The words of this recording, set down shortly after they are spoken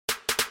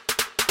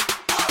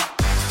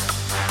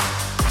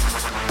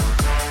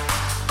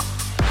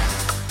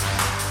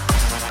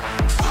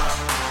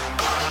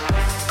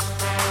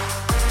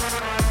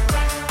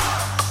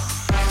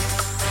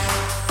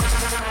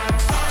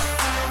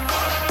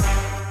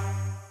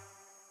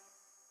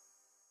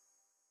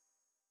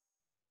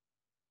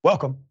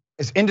Welcome.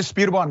 It's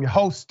indisputable. I'm your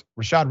host,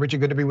 Rashad Richey.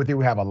 Good to be with you.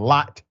 We have a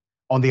lot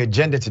on the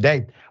agenda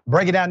today.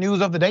 Breaking down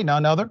news of the day,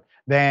 none other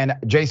than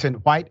Jason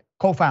White,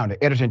 co-founder,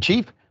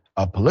 editor-in-chief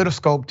of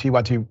Politiscope,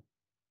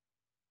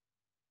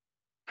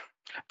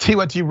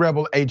 TYT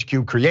Rebel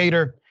HQ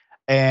creator,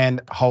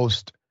 and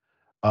host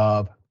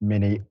of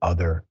many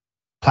other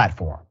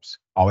platforms.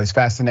 Always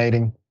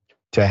fascinating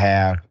to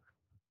have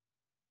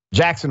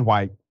Jackson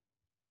White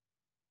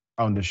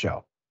on the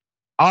show.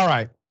 All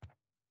right.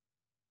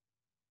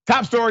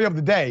 Top story of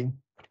the day.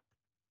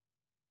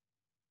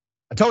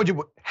 I told you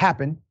what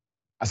happened.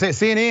 I said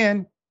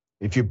CNN,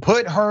 if you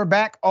put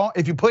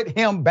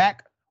him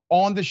back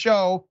on the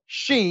show,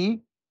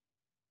 she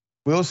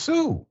will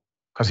sue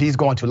because he's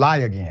going to lie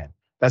again.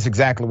 That's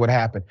exactly what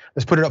happened.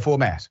 Let's put it up full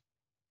mass.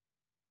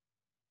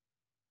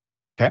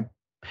 Okay.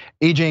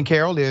 E. Jean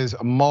Carroll is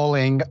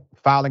mulling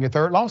filing a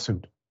third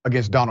lawsuit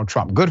against Donald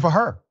Trump. Good for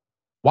her.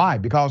 Why?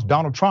 Because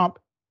Donald Trump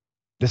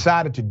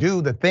decided to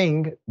do the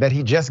thing that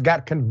he just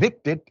got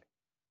convicted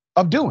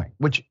of doing,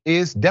 which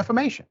is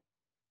defamation.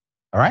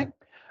 All right.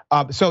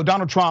 So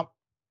Donald Trump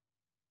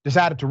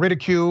decided to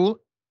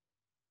ridicule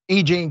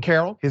E. Jean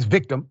Carroll, his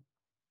victim,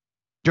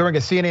 during a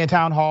CNN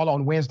town hall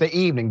on Wednesday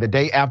evening, the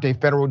day after a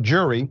federal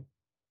jury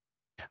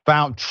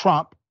found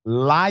Trump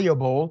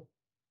liable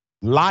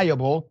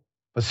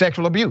for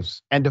sexual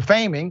abuse and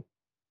defaming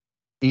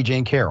E.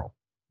 Jean Carroll.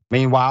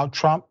 Meanwhile,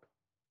 Trump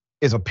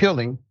is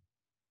appealing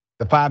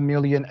the $5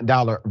 million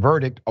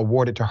verdict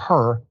awarded to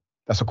her.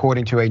 That's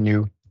according to a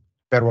new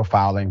federal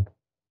filing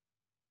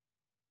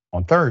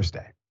on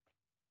Thursday.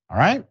 All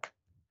right.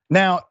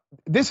 Now,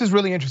 this is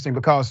really interesting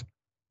because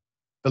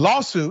the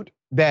lawsuit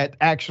that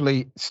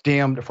actually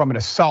stemmed from an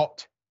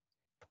assault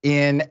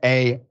in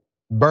a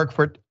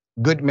Burkford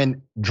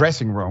Goodman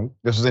dressing room.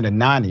 This was in the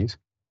 90s.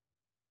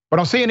 But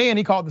on CNN,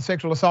 he called the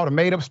sexual assault a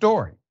made-up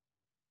story.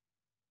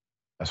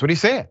 That's what he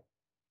said.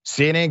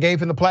 CNN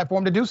gave him the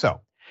platform to do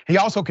so. He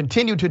also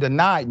continued to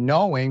deny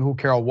knowing who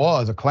Carroll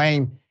was, a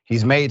claim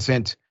he's made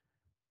since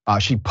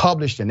she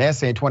published an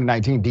essay in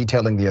 2019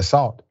 detailing the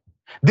assault.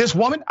 This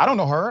woman, I don't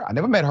know her, I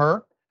never met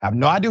her, I have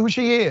no idea who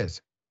she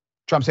is,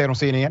 Trump said on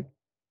CNN.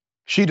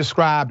 She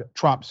described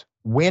Trump's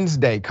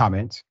Wednesday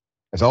comments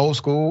as old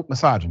school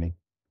misogyny.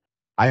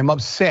 I am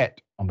upset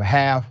on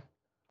behalf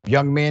of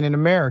young men in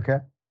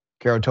America,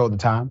 Carroll told the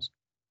Times.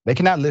 They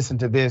cannot listen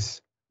to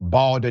this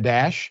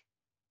balderdash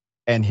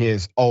and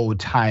his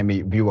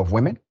old-timey view of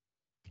women,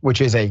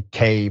 which is a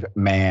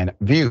caveman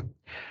view.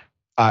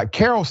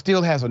 Carroll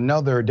still has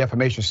another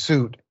defamation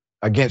suit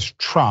against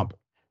Trump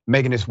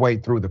making its way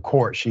through the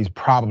court. She's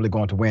probably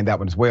going to win that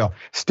one as well,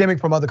 stemming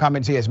from other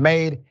comments he has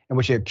made in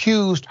which he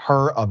accused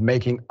her of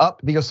making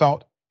up the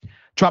assault.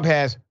 Trump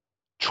has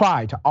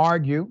tried to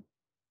argue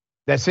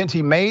that since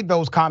he made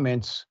those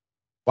comments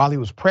while he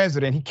was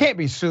president, he can't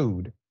be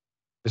sued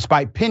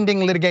despite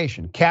pending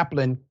litigation.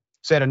 Kaplan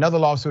said another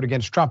lawsuit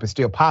against Trump is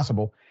still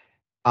possible.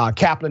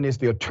 Kaplan is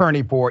the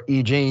attorney for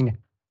E. Jean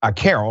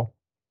Carroll.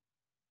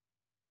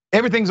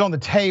 Everything's on the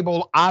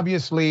table,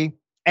 obviously,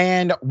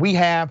 and we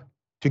have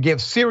to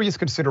give serious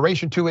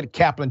consideration to it,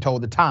 Kaplan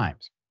told the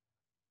Times.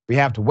 We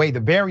have to weigh the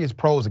various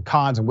pros and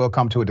cons and we'll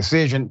come to a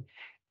decision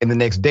in the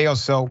next day or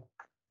so,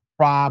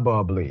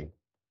 probably.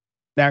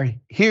 Now,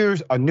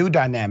 here's a new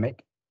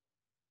dynamic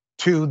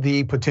to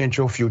the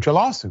potential future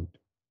lawsuit.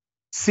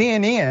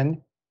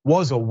 CNN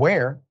was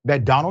aware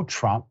that Donald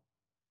Trump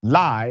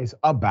lies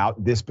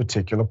about this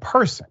particular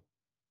person.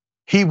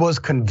 He was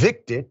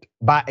convicted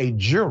by a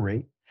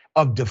jury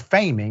of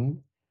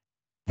defaming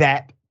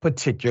that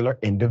particular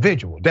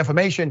individual.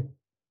 Defamation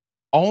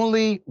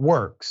only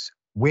works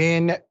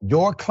when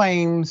your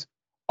claims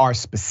are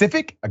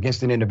specific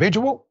against an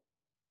individual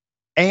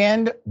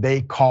and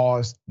they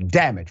cause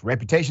damage,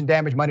 reputation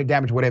damage, money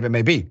damage, whatever it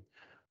may be.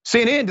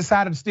 CNN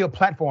decided to still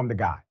platform the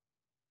guy.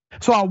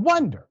 So I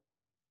wonder,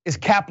 is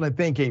Kaplan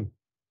thinking,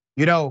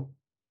 it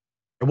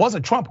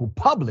wasn't Trump who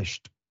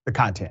published the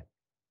content?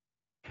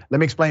 Let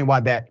me explain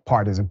why that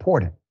part is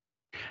important.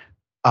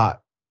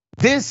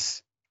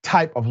 This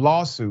type of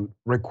lawsuit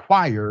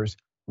requires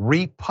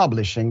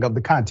republishing of the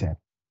content.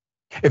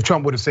 If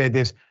Trump would have said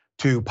this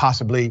to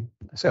possibly,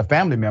 say, a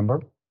family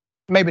member,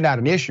 maybe not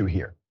an issue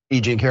here.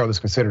 E. Jean Carroll is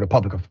considered a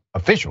public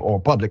official or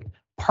a public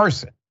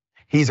person.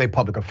 He's a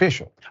public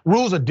official.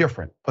 Rules are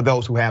different for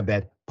those who have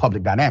that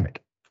public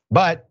dynamic.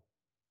 But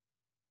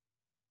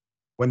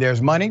when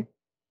there's money,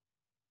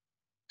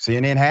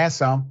 CNN has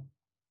some,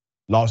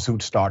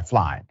 lawsuits start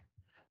flying.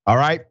 All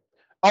right.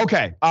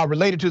 Okay,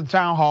 related to the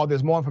town hall,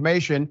 there's more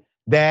information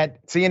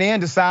that CNN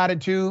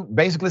decided to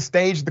basically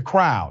stage the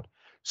crowd.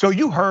 So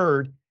you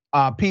heard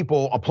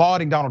people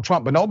applauding Donald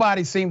Trump, but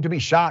nobody seemed to be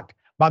shocked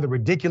by the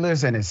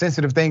ridiculous and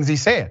insensitive things he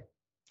said.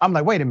 I'm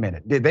like, wait a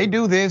minute, did they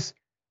do this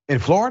in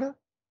Florida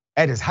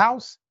at his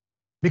house?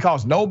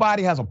 Because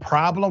nobody has a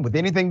problem with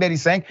anything that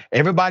he's saying,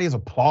 everybody is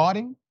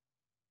applauding?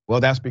 Well,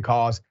 that's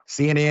because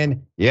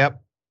CNN,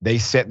 they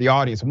set the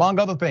audience, among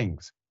other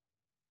things.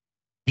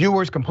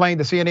 Viewers complained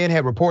that CNN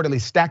had reportedly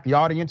stacked the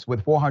audience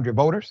with 400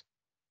 voters,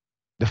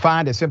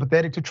 defined as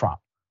sympathetic to Trump.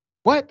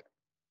 What?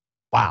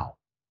 Wow.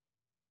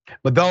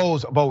 But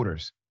those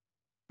voters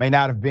may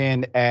not have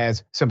been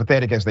as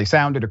sympathetic as they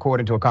sounded,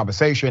 according to a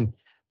conversation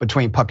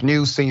between Puck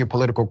News senior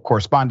political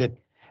correspondent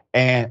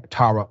and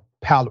Tara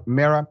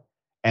Palmera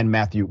and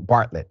Matthew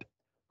Bartlett,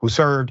 who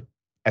served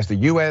as the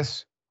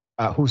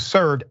who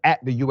served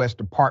at the U.S.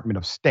 Department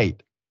of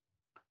State.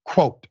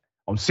 Quote,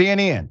 on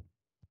CNN,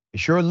 it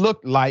sure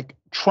looked like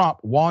Trump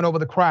won over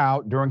the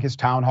crowd during his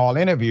town hall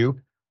interview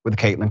with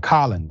Caitlin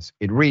Collins.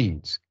 It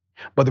reads,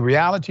 but the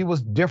reality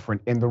was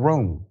different in the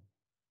room.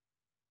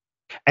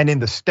 And in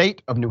the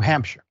state of New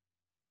Hampshire,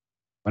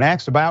 when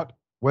asked about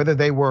whether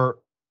there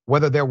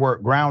were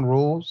ground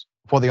rules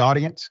for the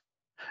audience,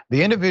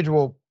 the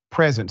individual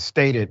present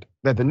stated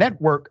that the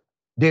network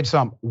did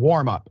some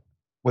warm up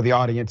with the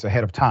audience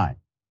ahead of time.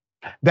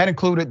 That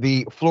included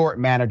the floor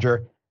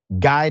manager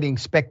guiding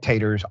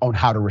spectators on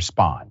how to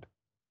respond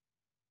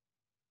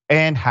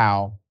and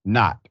how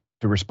not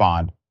to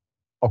respond,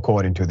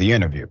 according to the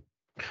interview.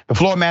 The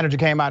floor manager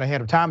came out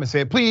ahead of time and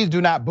said, please do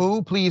not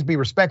boo, please be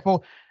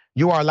respectful.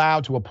 You are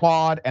allowed to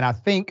applaud. And I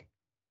think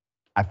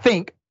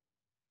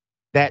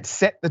that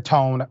set the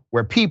tone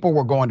where people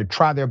were going to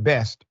try their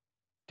best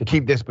to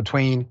keep this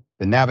between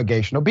the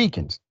navigational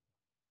beacons.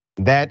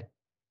 That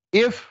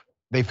if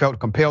they felt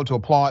compelled to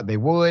applaud, they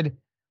would,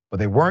 but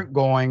they weren't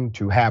going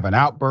to have an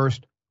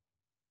outburst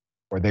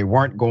or they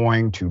weren't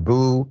going to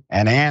boo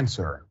and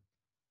answer.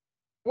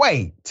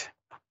 Wait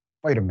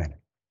a minute.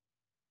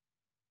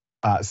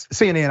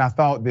 CNN, I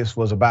thought this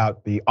was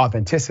about the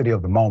authenticity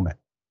of the moment.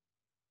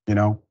 You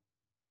know,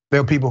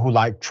 there are people who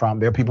like Trump,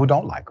 there are people who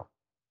don't like him.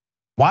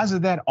 Why is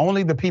it that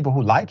only the people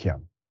who like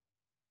him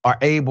are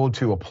able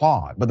to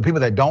applaud, but the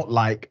people that don't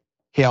like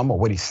him or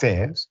what he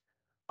says,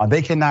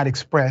 they cannot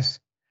express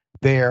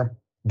their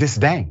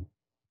disdain?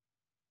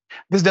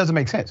 This doesn't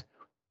make sense.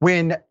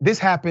 When this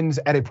happens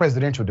at a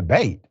presidential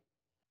debate,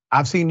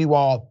 I've seen you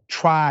all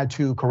try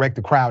to correct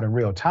the crowd in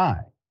real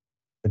time.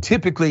 But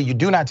typically you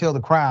do not tell the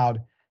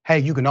crowd, hey,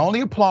 you can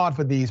only applaud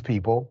for these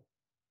people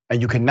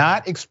and you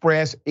cannot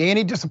express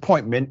any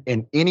disappointment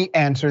in any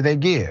answer they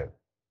give.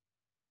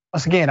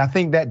 Once again, I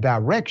think that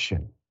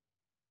direction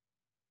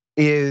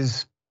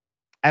is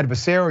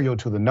adversarial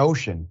to the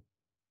notion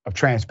of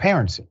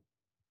transparency.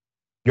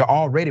 You're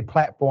already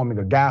platforming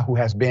a guy who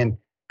has been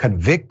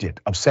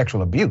convicted of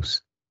sexual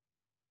abuse.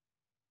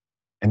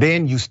 And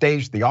then you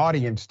stage the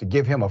audience to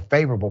give him a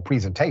favorable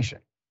presentation.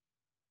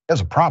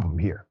 There's a problem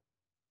here.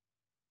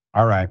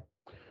 All right.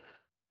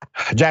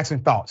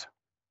 Jackson, thoughts?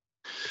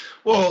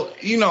 Well,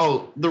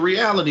 the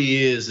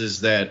reality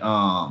is that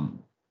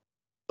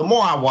the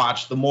more I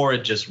watch, the more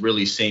it just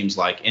really seems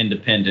like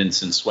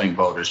independents and swing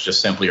voters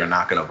just simply are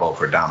not going to vote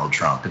for Donald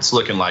Trump. It's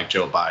looking like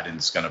Joe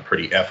Biden's going to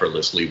pretty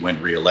effortlessly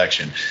win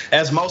re-election,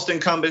 as most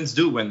incumbents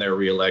do win their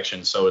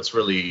re-election. So it's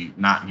really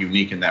not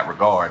unique in that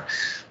regard.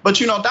 But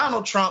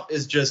Donald Trump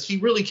is he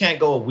really can't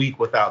go a week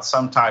without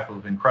some type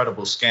of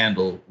incredible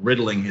scandal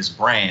riddling his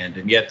brand,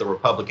 and yet the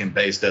Republican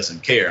base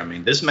doesn't care. I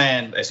mean, this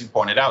man, as you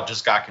pointed out,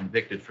 just got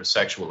convicted for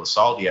sexual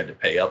assault. He had to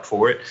pay up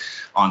for it,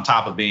 on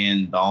top of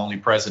being the only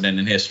president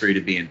in history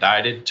to be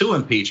indicted, 2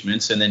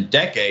 impeachments, and then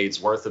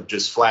decades worth of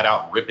just flat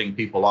out ripping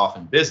people off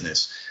in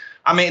business.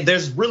 I mean,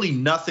 there's really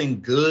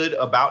nothing good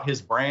about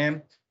his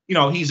brand.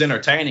 He's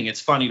entertaining.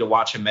 It's funny to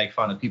watch him make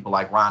fun of people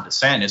like Ron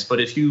DeSantis, but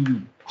if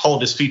you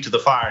hold his feet to the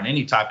fire in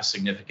any type of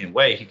significant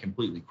way, he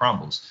completely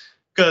crumbles.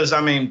 Because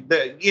I mean,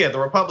 the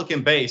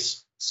Republican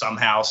base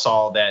somehow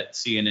saw that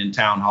CNN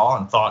town hall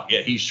and thought,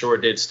 yeah, he sure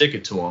did stick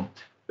it to him.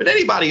 But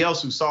anybody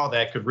else who saw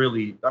that could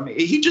really, I mean,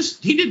 he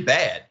did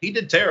bad. He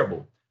did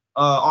terrible.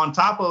 On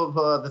top of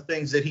the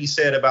things that he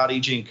said about E.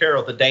 Jean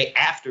Carroll the day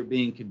after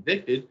being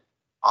convicted,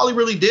 all he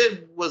really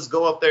did was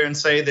go up there and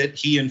say that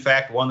he, in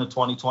fact, won the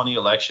 2020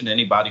 election.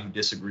 Anybody who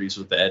disagrees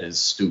with that is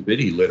stupid.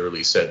 He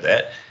literally said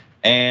that,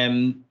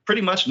 and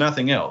pretty much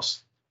nothing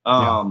else.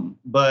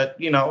 But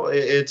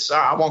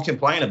I won't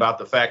complain about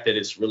the fact that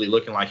it's really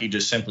looking like he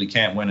just simply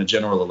can't win a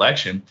general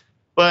election.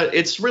 But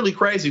it's really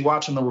crazy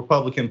watching the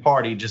Republican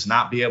Party just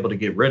not be able to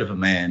get rid of a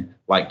man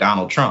like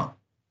Donald Trump.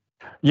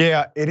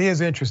 Yeah, it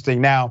is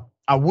interesting. Now,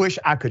 I wish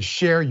I could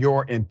share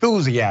your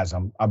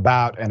enthusiasm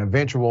about an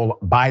eventual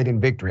Biden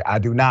victory. I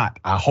do not.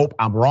 I hope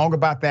I'm wrong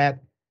about that,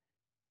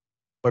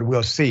 but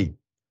we'll see.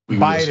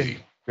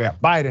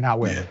 Biden,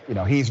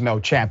 however, he's no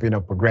champion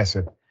of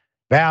progressive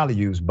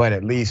values, but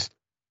at least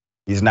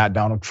he's not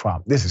Donald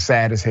Trump. This is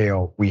sad as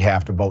hell. We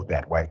have to vote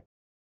that way.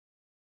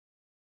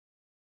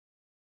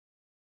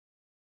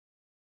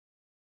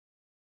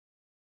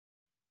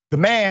 The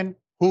man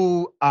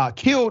who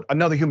killed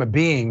another human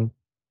being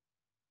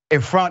in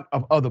front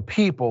of other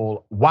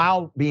people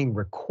while being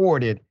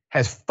recorded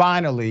has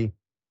finally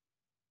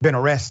been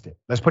arrested.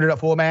 Let's put it up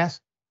full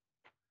mass.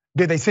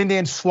 Did they send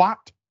in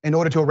SWAT in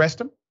order to arrest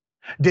him?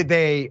 Did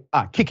they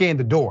kick in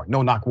the door,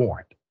 no knock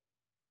warrant?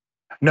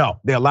 No,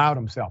 they allowed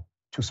himself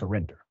to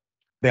surrender.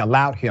 They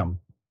allowed him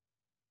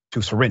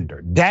to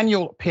surrender.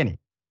 Daniel Penny,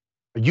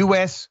 a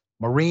US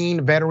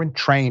Marine veteran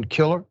trained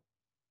killer,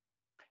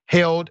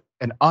 held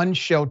an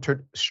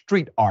unsheltered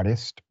street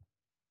artist,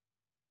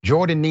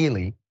 Jordan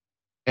Neely,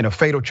 in a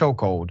fatal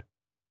chokehold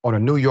on a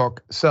New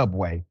York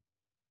subway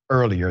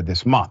earlier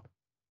this month.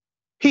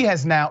 He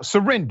has now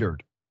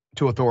surrendered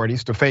to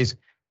authorities to face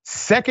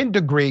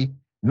second-degree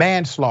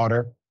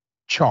manslaughter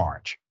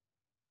charge.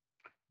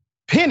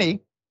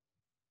 Penny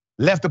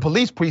left the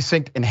police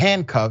precinct in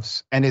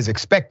handcuffs and is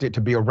expected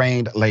to be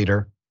arraigned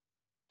later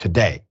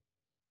today.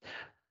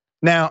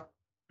 Now,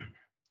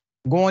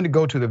 I'm going to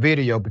go to the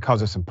video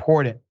because it's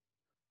important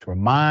to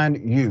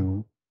remind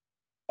you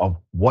of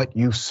what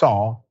you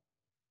saw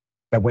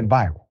that went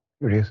viral.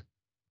 Here it is.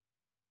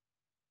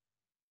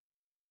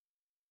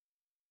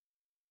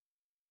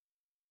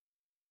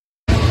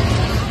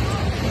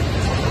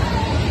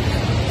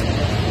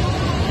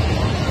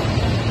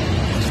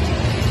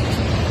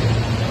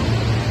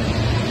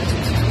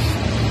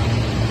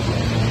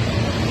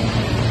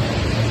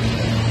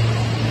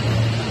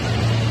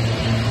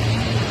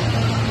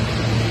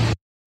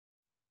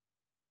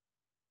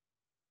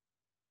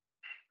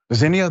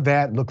 Does any of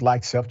that look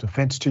like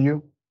self-defense to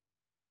you?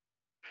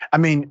 I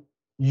mean,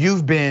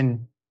 you've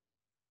been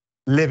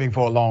living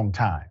for a long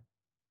time.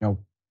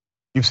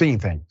 You've seen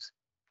things.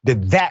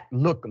 Did that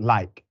look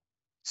like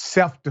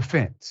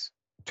self-defense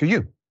to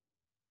you?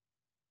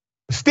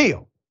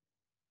 Still,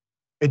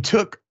 it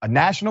took a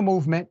national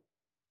movement.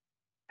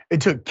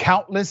 It took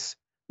countless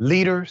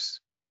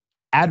leaders,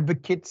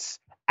 advocates,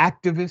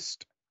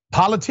 activists,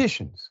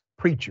 politicians,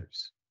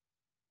 preachers,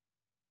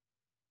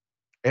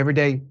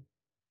 everyday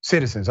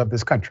citizens of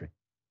this country.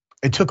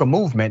 It took a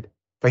movement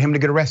for him to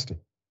get arrested.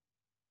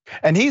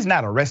 And he's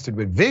not arrested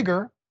with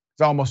vigor.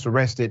 He's almost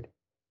arrested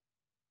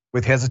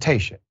with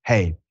hesitation.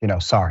 Hey,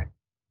 sorry,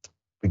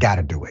 we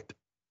gotta do it.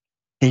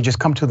 He just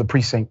come to the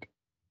precinct,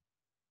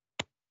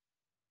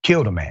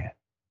 killed a man.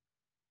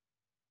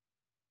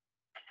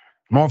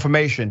 More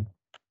information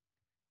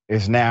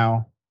is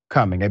now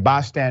coming. A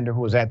bystander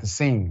who was at the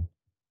scene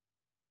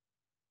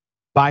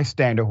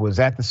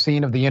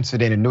of the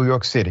incident in New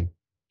York City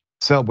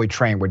subway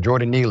train where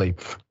Jordan Neely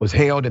was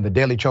held in the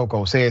deadly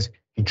chokehold says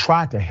he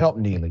tried to help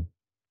Neely,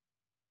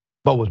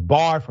 but was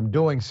barred from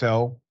doing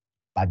so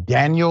by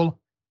Daniel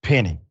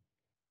Penny.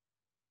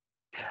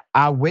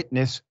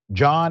 Eyewitness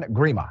John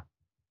Grima,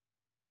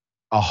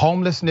 a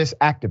homelessness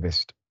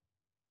activist,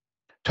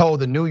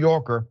 told the New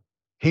Yorker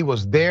he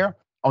was there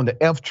on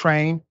the F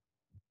train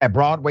at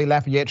Broadway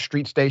Lafayette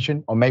Street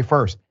Station on May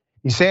 1st.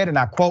 He said, and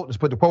I quote, let's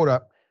put the quote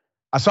up,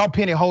 "I saw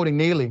Penny holding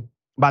Neely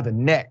by the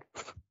neck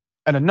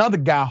and another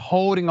guy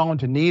holding on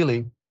to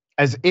Neely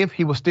as if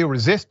he was still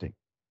resisting.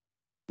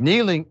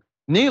 Neely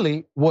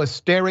was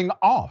staring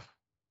off.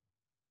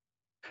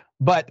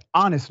 But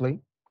honestly,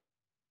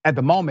 at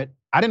the moment,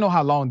 I didn't know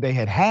how long they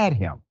had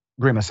him,"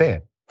 Grima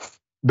said.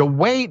 The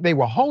way they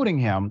were holding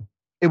him,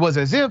 it was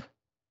as if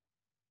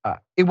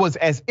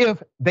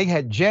they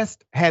had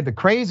just had the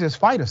craziest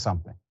fight or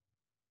something.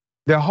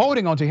 They're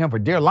holding onto him for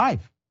dear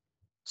life.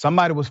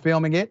 Somebody was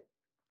filming it.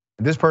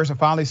 And this person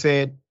finally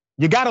said,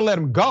 "You gotta let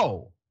him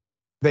go."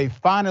 They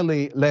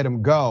finally let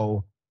him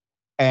go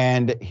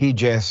and he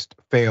just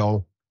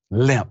fell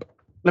limp.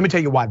 Let me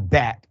tell you why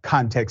that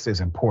context is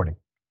important.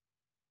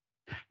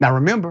 Now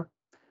remember,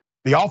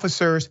 the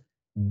officers,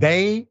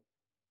 they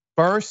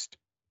first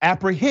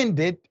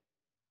apprehended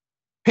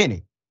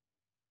Penny.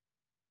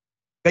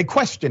 They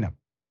questioned him,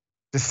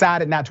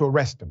 decided not to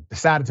arrest him,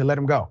 decided to let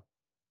him go.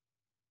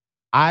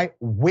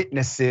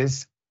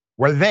 Eyewitnesses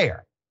were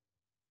there,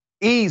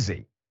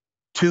 easy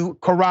to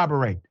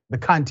corroborate the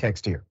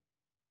context here,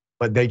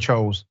 but they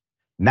chose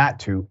not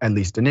to, at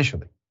least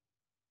initially.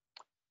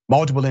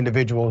 Multiple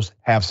individuals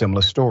have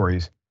similar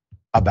stories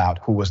about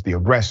who was the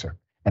aggressor,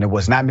 and it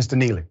was not Mr.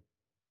 Neely.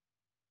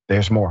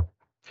 There's more.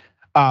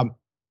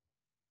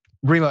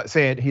 Grima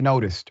said he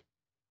noticed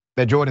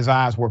that Jordan's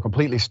eyes were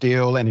completely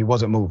still and he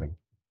wasn't moving,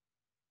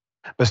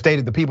 but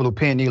stated the people who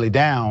pinned Neely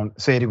down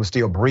said he was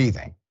still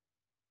breathing.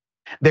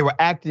 They were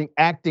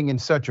acting in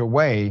such a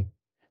way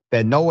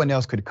that no one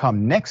else could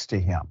come next to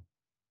him.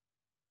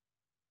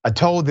 I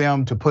told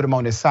them to put him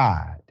on his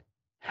side.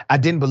 I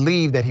didn't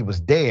believe that he was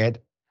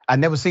dead. I'd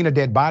never seen a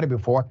dead body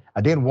before.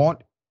 I didn't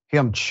want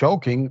him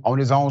choking on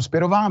his own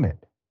spit or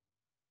vomit.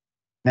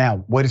 Now,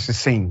 what is the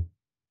scene?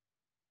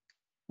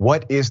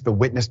 What is the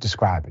witness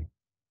describing?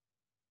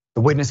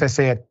 The witness has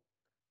said,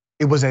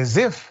 it was as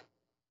if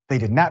they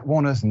did not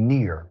want us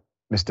near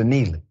Mr.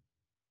 Neely.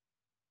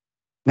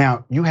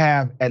 Now, you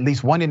have at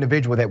least one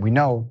individual that we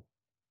know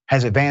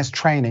has advanced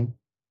training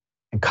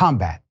in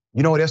combat.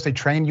 You know what else they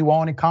train you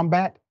on in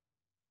combat?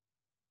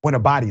 When a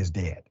body is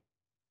dead,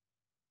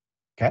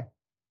 okay?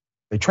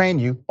 They train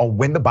you on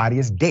when the body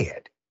is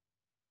dead.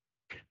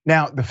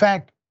 Now, the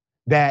fact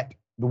that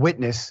the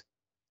witness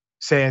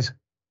says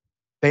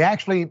they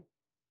actually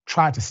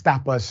tried to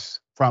stop us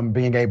from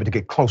being able to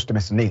get close to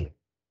Mr. Neely,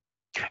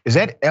 is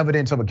that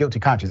evidence of a guilty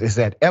conscience? Is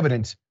that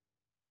evidence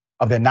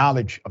of their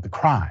knowledge of the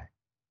crime?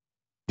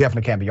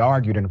 Definitely can be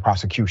argued in the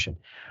prosecution.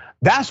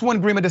 That's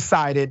when Grima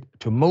decided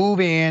to move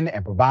in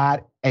and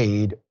provide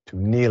aid to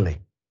Neely.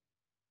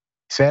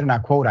 He said, and I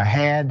quote, "I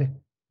had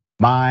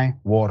my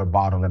water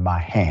bottle in my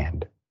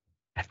hand.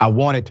 I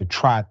wanted to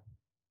try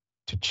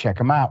to check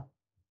him out.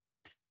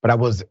 but I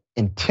was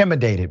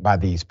intimidated by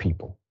these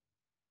people.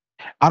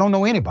 I don't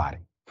know anybody.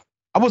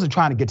 I wasn't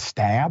trying to get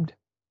stabbed.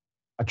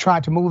 I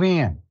tried to move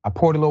in. I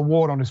poured a little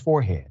water on his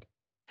forehead.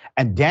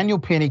 And Daniel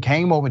Penny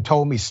came over and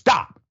told me,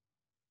 stop.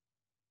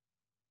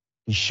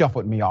 He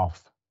shuffled me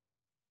off.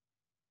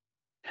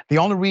 The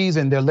only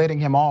reason they're letting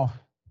him off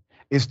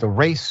is the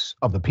race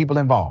of the people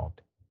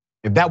involved.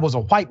 If that was a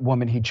white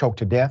woman he choked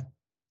to death,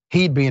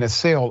 he'd be in a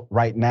cell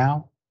right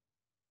now,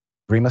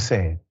 Rima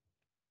said.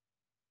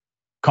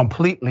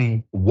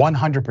 Completely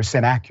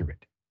 100%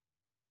 accurate.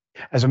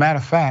 As a matter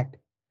of fact,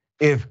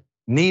 if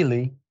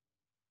Neely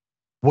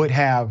would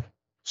have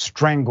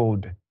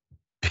strangled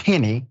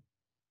Penny,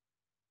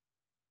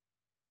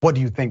 what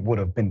do you think would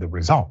have been the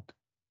result?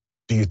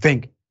 Do you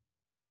think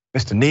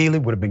Mr. Neely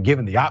would have been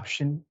given the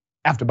option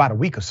after about a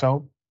week or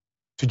so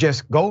to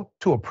just go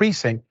to a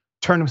precinct,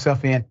 turn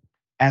himself in,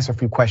 answer a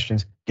few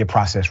questions, get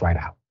processed right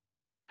out?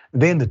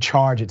 Then the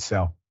charge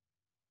itself,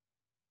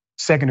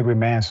 second-degree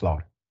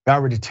manslaughter. They're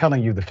already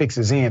telling you the fix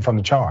is in from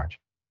the charge.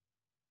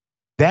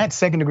 That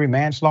second-degree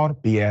manslaughter,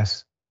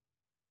 BS.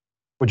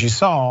 What you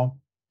saw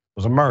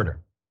was a murder.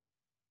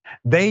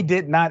 They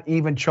did not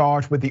even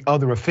charge with the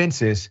other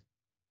offenses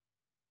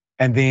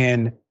and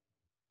then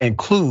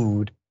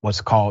include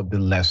what's called the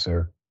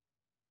lesser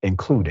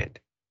included.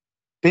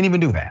 Didn't even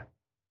do that.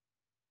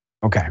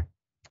 Okay.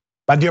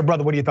 My dear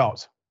brother, what are your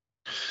thoughts?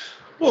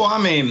 Well, I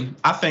mean,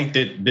 I think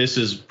that this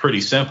is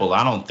pretty simple.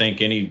 I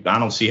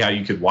don't see how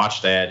you could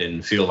watch that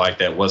and feel like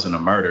that wasn't a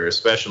murder,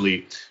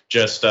 especially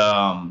just,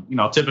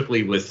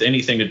 typically with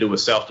anything to do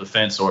with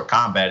self-defense or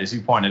combat, as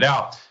you pointed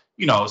out,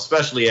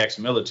 especially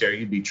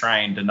ex-military, you'd be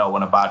trained to know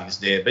when a body's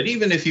dead. But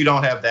even if you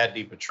don't have that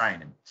deep of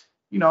training,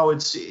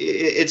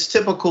 it's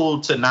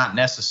typical to not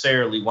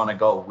necessarily want to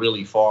go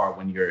really far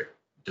when you're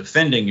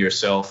defending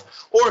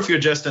yourself or if you're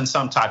just in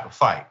some type of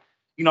fight.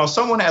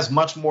 Someone has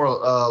much more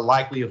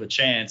likely of a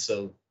chance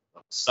of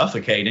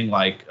suffocating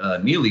like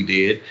Neely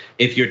did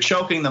if you're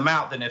choking them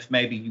out than if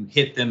maybe you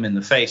hit them in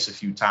the face a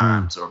few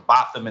times or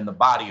bop them in the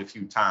body a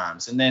few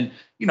times and then,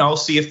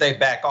 see if they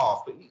back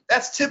off. But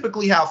that's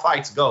typically how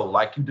fights go.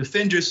 Like you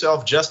defend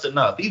yourself just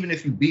enough, even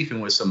if you're beefing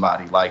with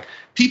somebody. Like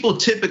people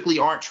typically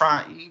aren't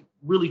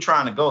really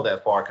trying to go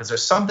that far because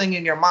there's something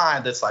in your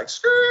mind that's like,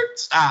 skirt,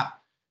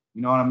 stop.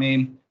 You know what I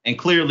mean? And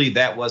clearly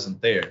that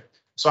wasn't there.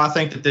 So I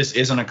think that this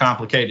isn't a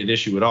complicated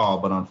issue at all,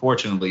 but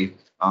unfortunately,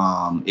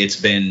 it's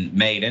been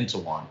made into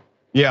one.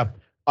 Yeah,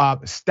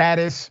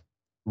 status,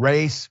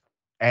 race,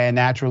 and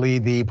naturally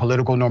the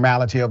political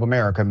normality of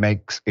America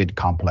makes it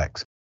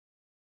complex.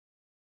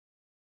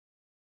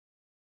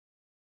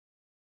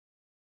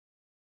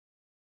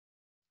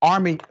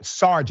 Army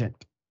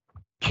sergeant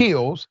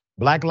kills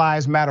Black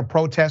Lives Matter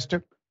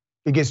protester.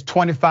 He gets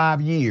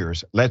 25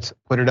 years. Let's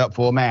put it up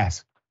full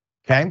mass,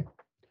 okay?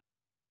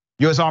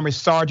 U.S. Army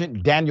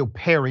Sergeant Daniel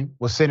Perry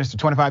was sentenced to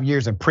 25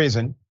 years in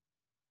prison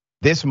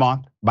this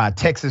month by a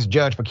Texas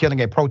judge for killing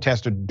a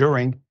protester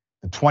during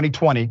the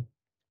 2020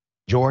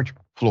 George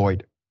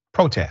Floyd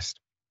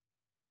protest.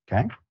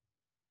 Okay.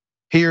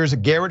 Here's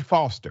Garrett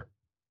Foster,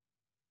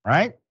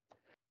 right?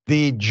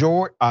 The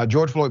George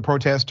Floyd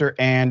protester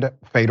and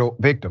fatal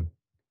victim.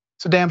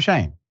 It's a damn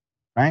shame,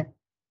 right?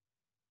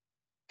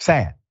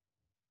 Sad,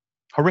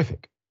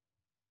 horrific.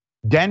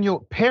 Daniel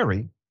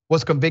Perry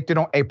was convicted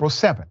on April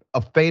 7th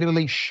of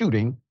fatally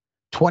shooting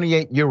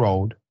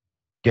 28-year-old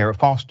Garrett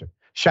Foster.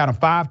 Shot him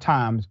 5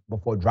 times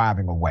before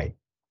driving away.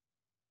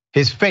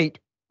 His fate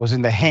was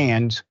in the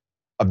hands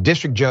of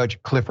District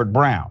Judge Clifford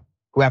Brown,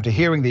 who after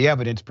hearing the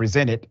evidence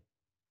presented,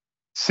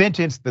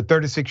 sentenced the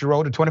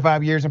 36-year-old to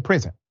 25 years in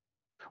prison,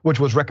 which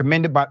was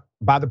recommended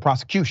by the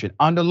prosecution.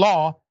 Under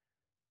law,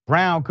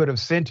 Brown could have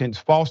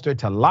sentenced Foster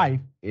to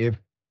life if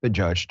the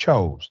judge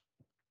chose.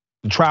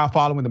 The trial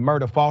following the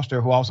murder of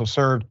Foster, who also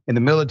served in the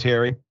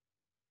military,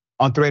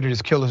 unthreaded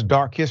his killer's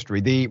dark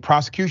history. The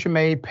prosecution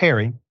made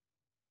Perry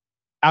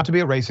out to be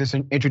a racist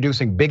and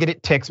introducing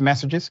bigoted text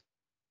messages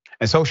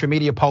and social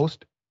media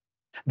posts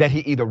that he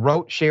either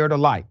wrote, shared, or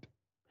liked.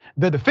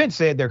 The defense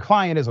said their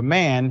client is a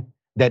man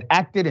that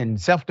acted in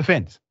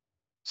self-defense,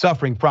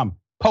 suffering from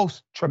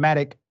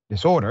post-traumatic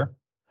disorder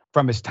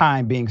from his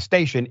time being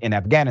stationed in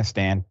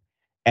Afghanistan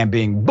and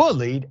being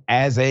bullied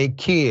as a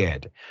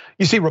kid.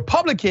 You see,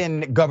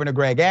 Republican Governor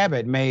Greg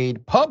Abbott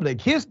made public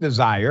his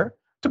desire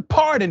to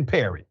pardon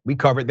Perry. We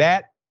covered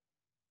that.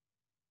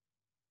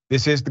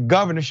 This is the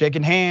governor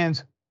shaking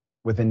hands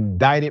with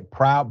indicted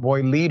Proud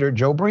Boy leader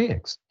Joe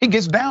Briggs. He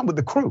gets down with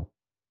the crew.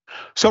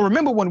 So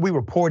remember when we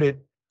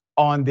reported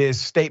on this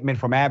statement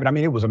from Abbott? I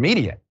mean, it was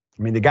immediate.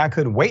 I mean, the guy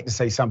couldn't wait to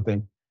say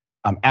something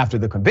after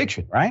the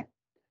conviction, right?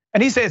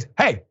 And he says,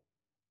 hey,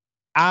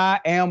 I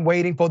am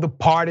waiting for the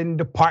pardon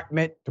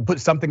department to put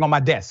something on my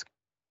desk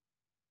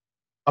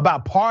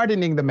about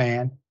pardoning the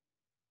man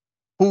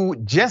who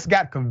just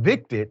got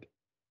convicted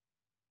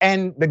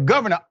and the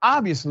governor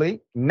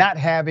obviously not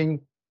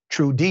having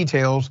true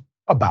details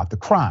about the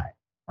crime,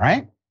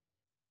 right?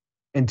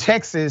 In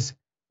Texas,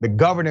 the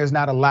governor is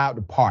not allowed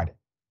to pardon.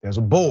 There's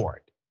a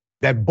board.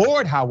 That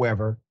board,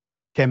 however,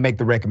 can make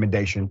the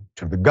recommendation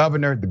to the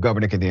governor. The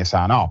governor can then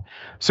sign off.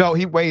 So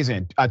he weighs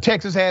in.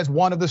 Texas has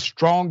one of the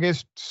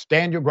strongest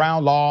stand your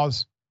ground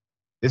laws.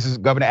 This is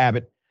Governor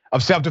Abbott,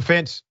 of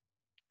self-defense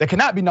that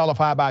cannot be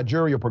nullified by a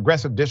jury or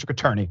progressive district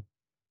attorney.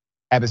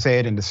 Abbott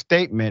said in the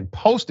statement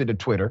posted to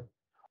Twitter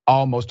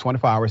almost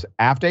 24 hours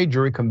after a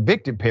jury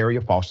convicted Perry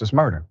of Foster's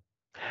murder.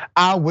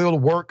 I will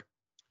work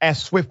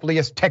as swiftly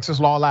as Texas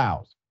law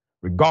allows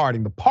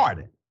regarding the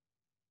pardon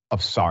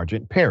of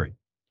Sergeant Perry.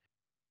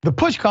 The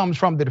push comes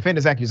from the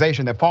defendant's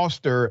accusation that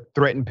Foster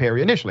threatened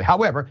Perry initially.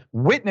 However,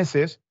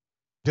 witnesses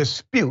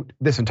dispute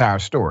this entire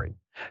story,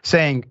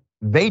 saying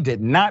they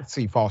did not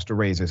see Foster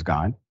raise his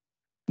gun.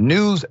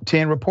 News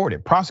 10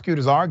 reported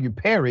prosecutors argue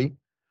Perry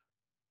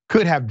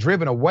could have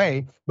driven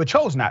away, but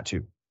chose not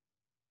to.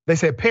 They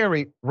said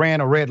Perry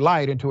ran a red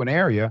light into an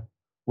area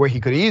where he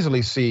could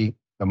easily see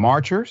the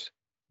marchers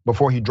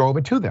before he drove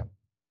into them.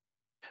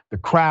 The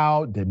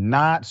crowd did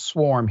not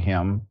swarm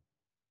him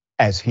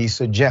as he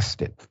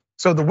suggested.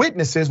 So the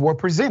witnesses were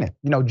presented.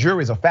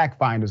 Juries are fact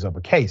finders of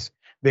a case.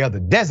 They are the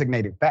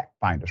designated fact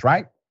finders,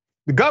 right?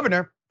 The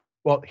governor,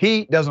 well,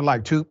 he doesn't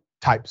like two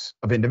types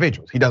of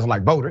individuals. He doesn't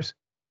like voters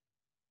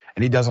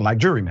and he doesn't like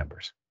jury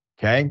members,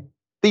 okay?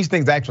 These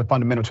things are actually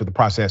fundamental to the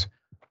process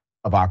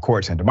of our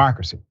courts and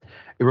democracy.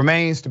 It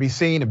remains to be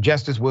seen if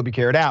justice will be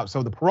carried out.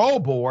 So the parole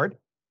board,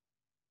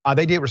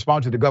 they did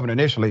respond to the governor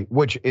initially,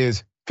 which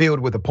is filled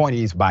with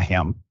appointees by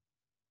him,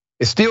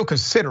 is still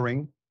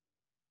considering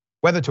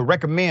whether to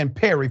recommend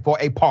Perry for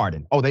a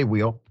pardon. Oh, they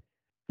will,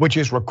 which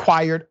is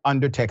required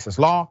under Texas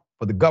law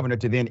for the governor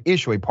to then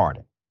issue a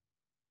pardon.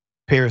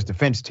 Perry's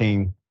defense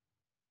team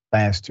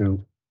plans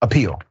to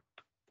appeal.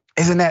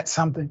 Isn't that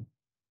something?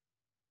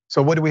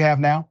 So what do we have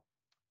now?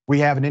 We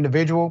have an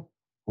individual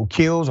who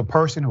kills a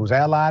person who's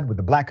allied with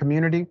the black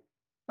community.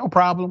 No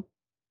problem.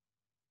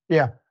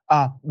 Yeah,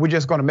 we're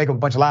just gonna make up a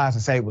bunch of lies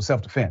and say it was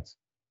self-defense.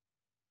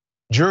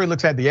 Jury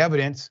looks at the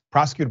evidence,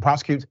 prosecutor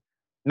prosecutes.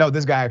 No,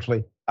 this guy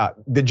actually,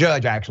 the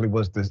judge actually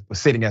was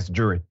sitting as the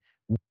jury.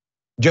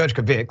 Judge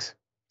convicts,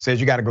 says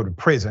you gotta go to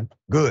prison.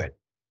 Good.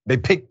 They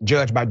picked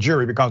judge by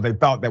jury because they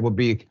thought that would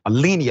be a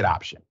lenient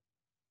option.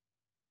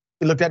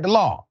 He looked at the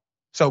law.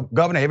 So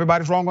governor,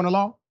 everybody's wrong on the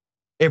law?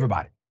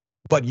 Everybody,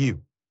 but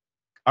you.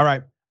 All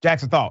right,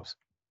 Jackson, thoughts?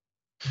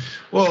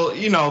 Well,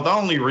 the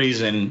only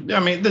reason,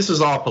 this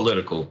is all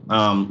political.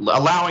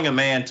 Allowing a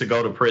man to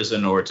go to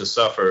prison or to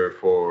suffer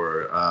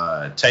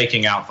for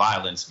taking out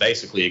violence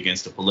basically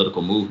against a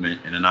political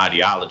movement and an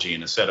ideology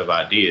and a set of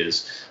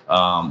ideas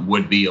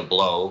would be a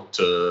blow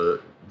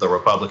to the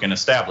Republican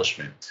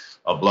establishment,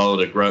 a blow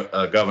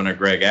to Governor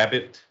Greg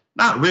Abbott.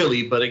 Not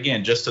really, but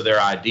again, just to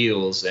their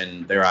ideals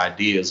and their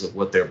ideas of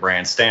what their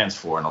brand stands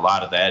for. And a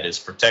lot of that is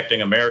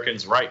protecting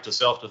Americans' right to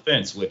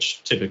self-defense,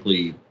 which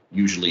typically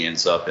usually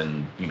ends up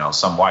in,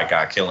 some white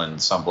guy killing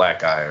some black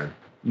guy or,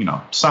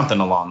 something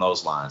along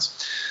those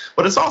lines.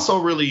 But it's also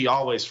really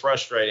always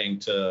frustrating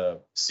to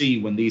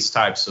see when these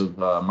types of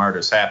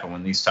murders happen,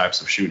 when these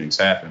types of shootings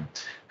happen,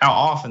 how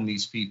often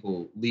these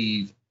people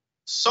leave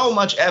so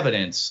much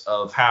evidence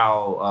of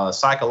how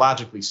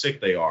psychologically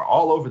sick they are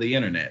all over the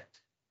internet,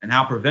 and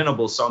how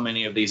preventable so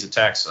many of these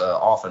attacks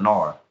often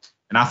are.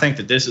 And I think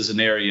that this is an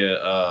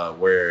area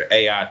where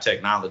AI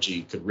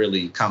technology could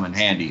really come in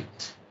handy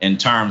in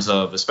terms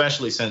of,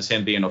 especially since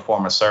him being a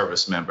former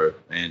service member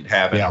and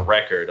having a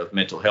record of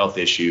mental health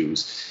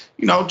issues,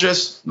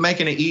 just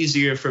making it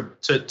easier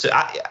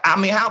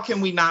how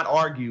can we not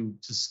argue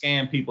to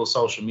scan people's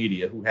social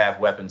media who have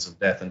weapons of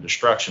death and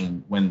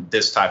destruction when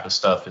this type of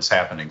stuff is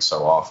happening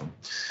so often?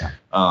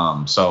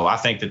 Yeah. So I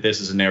think that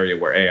this is an area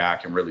where AI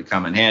can really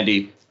come in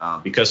handy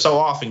because so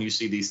often you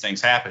see these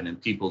things happen and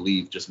people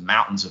leave just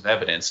mountains of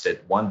evidence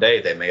that one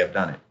day they may have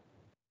done it.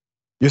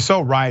 You're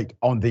so right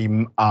on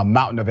the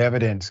mountain of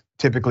evidence.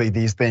 Typically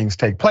these things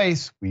take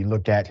place. We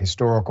look at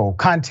historical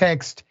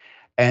context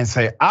and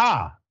say,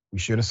 we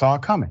should have saw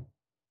it coming,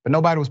 but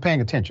nobody was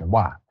paying attention.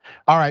 Why?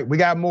 All right, we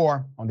got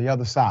more on the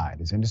other side.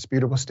 It's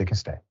indisputable. Stick and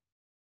stay.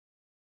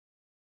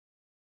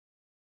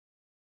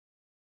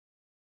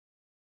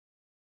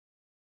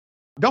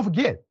 Don't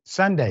forget,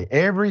 Sunday,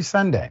 every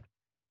Sunday,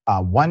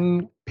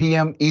 1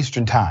 p.m.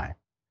 Eastern time,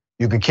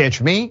 you can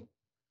catch me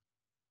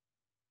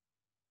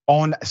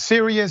on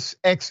Sirius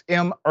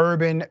XM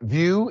Urban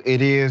View.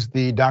 It is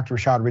the Dr.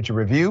 Rashad Richard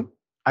Review.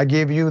 I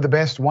give you the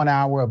best 1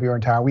 hour of your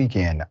entire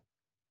weekend.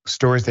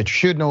 Stories that you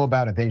should know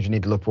about and things you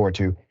need to look forward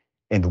to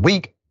in the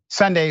week.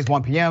 Sundays,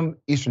 1 p.m.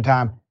 Eastern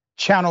time,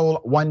 channel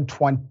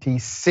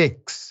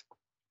 126,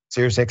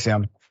 Sirius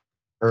XM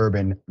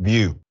Urban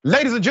View.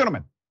 Ladies and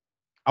gentlemen,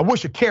 I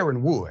wish a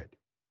Karen would.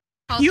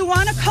 You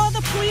want to call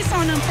the police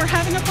on them for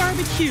having a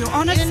barbecue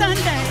on a Sunday.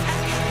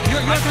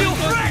 I feel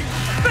free!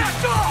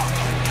 Back off!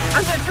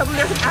 I'm going to tell them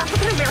there's an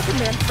African-American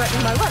man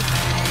threatening my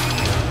life.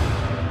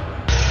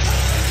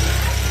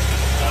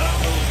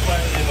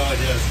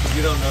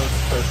 You don't know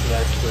this person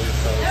actually,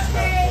 so it's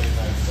not really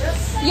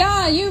nice.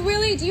 Yeah,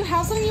 do you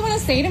have something you want to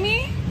say to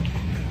me?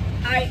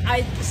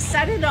 I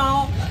said it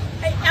all.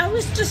 I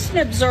was just an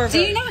observer. Do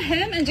you know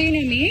him and do you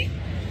know me?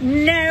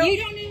 No. You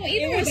don't know know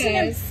either It was of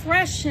an us.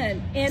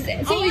 impression,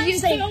 and So all I'm you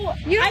saying, don't know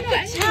I could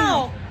anything.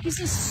 tell he's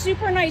a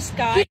super nice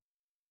guy.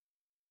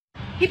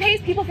 He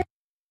pays people for.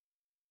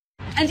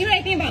 And do you know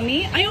anything about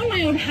me? I own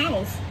my own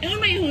house. I own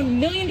my own $1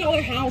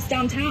 million house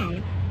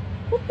downtown.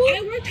 I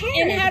worked hard.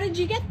 And how did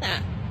you get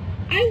that?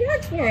 I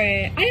worked for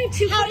it. I have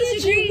 2 How college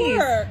did degrees. you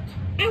work?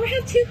 I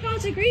have 2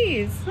 college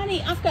degrees.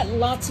 Honey, I've got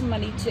lots of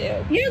money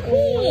too. You're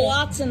cool.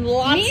 Lots and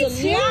lots Me and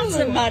too. lots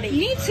of money.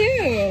 Me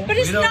too. But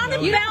it's We don't not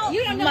know about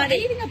You don't know money.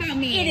 anything about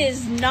me. It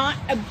is not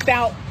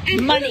about And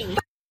who money.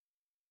 the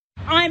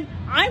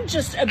I'm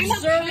just I'm a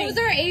observing.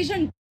 poser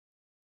Asian.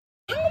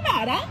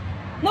 Hangumara?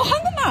 No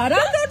hangumara?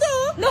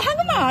 No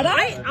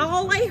hangumara?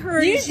 All I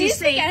heard You is you speak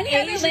say any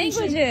other Asian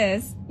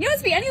languages. You don't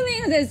speak any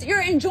languages.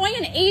 You're enjoying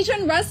an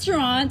Asian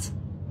restaurant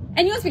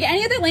and you don't speak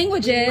any other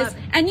languages Love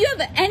it. and you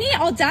have any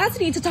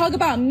audacity to talk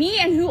about me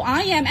and who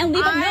I am and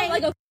leave a note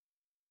like a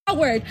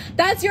coward.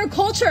 That's your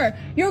culture.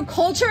 Your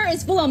culture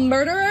is full of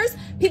murderers,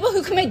 people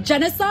who commit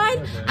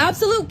genocide,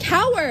 absolute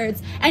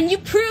cowards. And you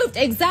proved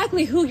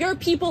exactly who your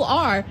people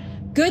are.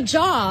 Good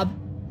job.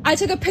 I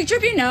took a picture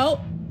of your note.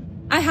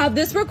 I have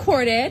this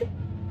recorded.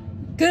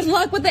 Good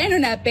luck with the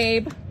internet,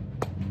 babe.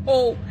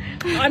 Oh,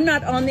 I'm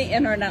not on the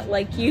internet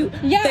like you,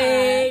 Yeah.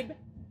 babe.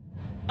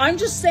 I'm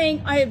just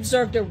saying I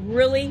observed a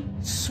really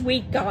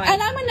sweet guy.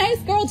 And I'm a nice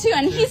girl too,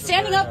 and he's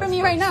standing up for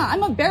me right now.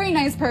 I'm a very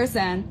nice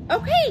person.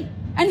 Okay,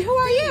 And who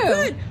are you?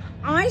 good.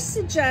 I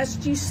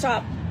suggest you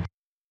stop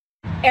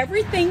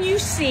everything you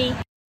see.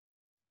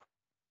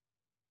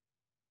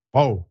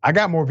 Oh, I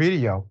got more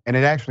video, and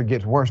it actually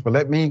gets worse, but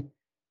let me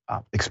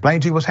explain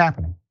to you what's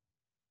happening.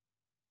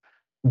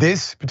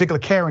 This particular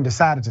Karen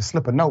decided to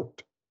slip a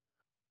note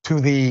to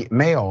the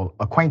male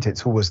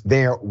acquaintance who was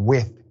there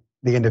with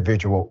the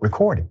individual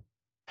recording,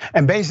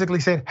 and basically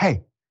said,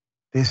 hey,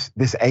 this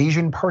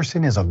Asian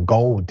person is a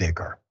gold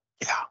digger.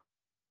 Yeah.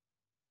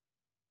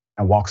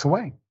 And walks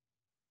away.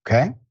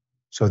 Okay?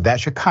 So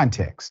that's your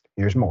context.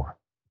 Here's more.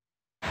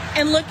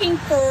 And looking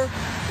for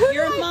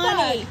your do I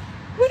money. fuck?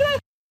 Who do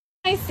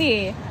I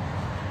see?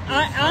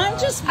 I'm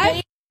just I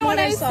being what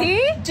I saw.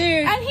 see?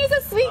 Dude. And he's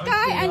a sweet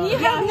guy, and you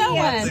have no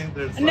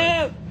one.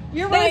 No,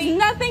 you're There's right.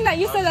 nothing that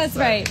you said that's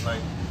right. Like,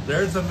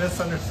 there's a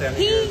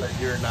misunderstanding He- here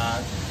that you're not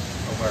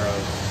aware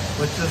of,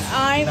 which is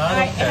I not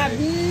okay. have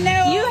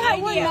no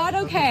You were idea. not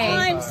okay.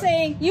 I'm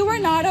saying You were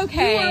not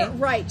okay. you are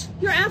right.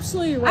 You're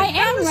absolutely right. I am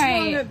that was right.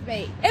 wrong of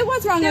me. It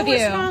was wrong That of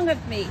was you. wrong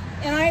of me,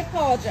 and I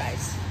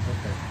apologize.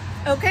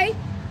 Okay. Okay,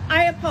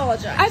 I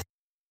apologize.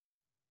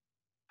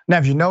 Now,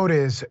 if you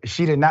notice,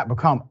 she did not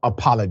become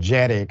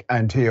apologetic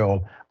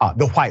until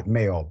the white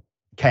male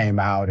came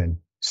out and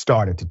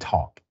started to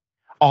talk.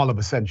 All of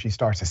a sudden, she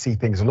starts to see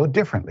things a little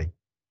differently.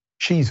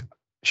 She's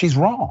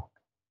wrong,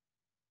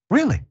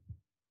 really.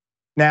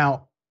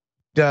 Now,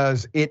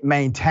 does it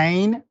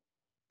maintain?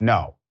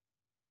 No.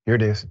 Here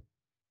it is.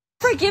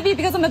 Forgive you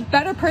because I'm a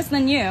better person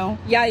than you.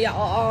 Yeah, you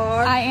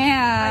are. I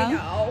am.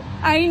 know.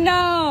 I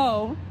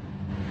know.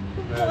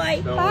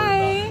 Bye. No,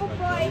 Bye.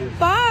 we're not.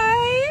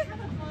 Bye.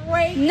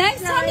 Great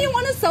Next time night. you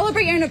want to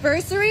celebrate your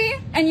anniversary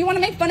and you want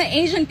to make fun of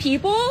Asian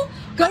people,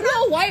 go to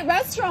a white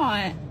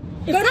restaurant.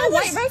 If Go to I a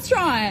white was-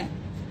 restaurant.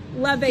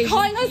 Love Asian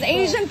Calling us people.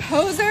 Asian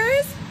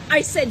posers?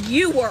 I said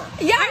you were.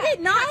 Yeah, I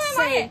did not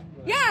how am say. I?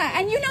 Yeah,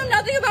 and you know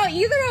nothing about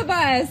either of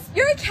us.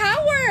 You're a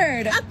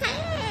coward.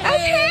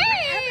 Okay.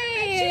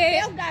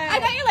 feel good. I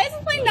got your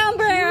license plate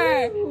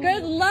number.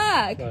 Good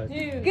luck.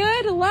 Dude,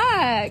 Good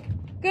luck.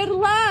 Good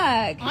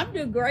luck. I'm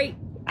doing great.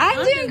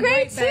 I'm doing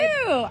great babe.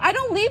 too. I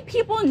don't leave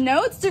people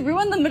notes to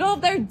ruin the middle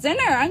of their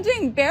dinner. I'm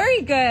doing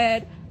very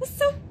good. It's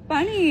so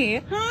funny.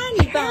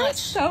 Honey You're bunch.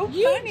 so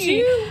You funny.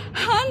 do.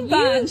 Hun You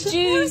bunch. do.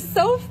 You're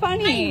so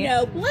funny. I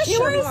know. Bless You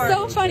your are heart.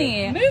 so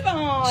funny. Move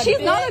on. She's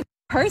bitch. not a good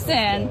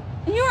person.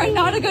 You are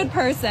not a good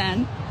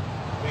person.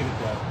 Leave it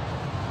there.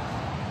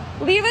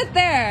 Leave it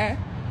there.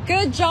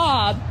 Good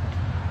job.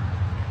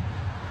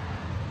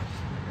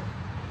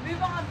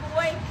 Move on,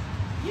 boy.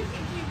 You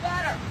can do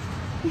better.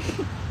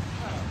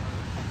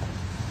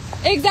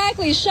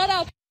 Exactly. Shut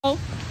up.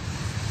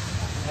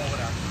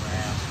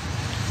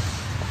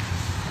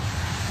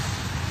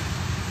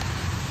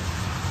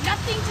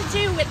 Nothing to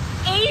do with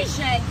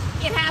Asian.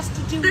 It has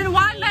to do with Then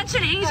why me.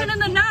 mention Asian in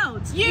the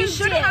notes? You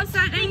should did, have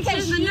said Asian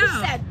because in the you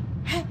note. said,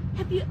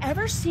 have you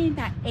ever seen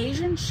that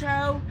Asian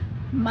show,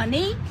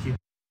 Money? In the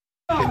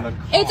car.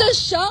 It's a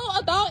show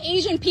about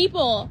Asian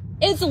people.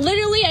 It's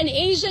literally an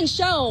Asian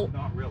show.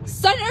 Not really.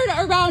 Centered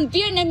around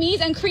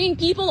Vietnamese and Korean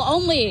people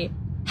only.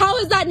 How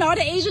is that not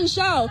an Asian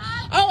show?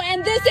 Oh,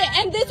 and this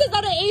is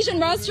not an Asian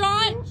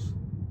restaurant?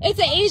 It's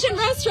an Asian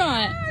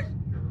restaurant.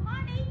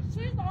 Honey,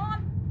 she's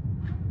on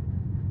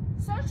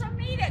social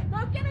media.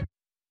 Go get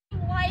a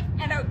life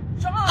and a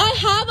job. I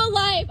have a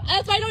life.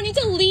 That's why I don't need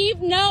to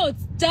leave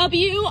notes.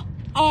 WRX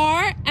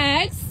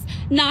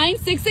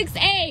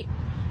 9668.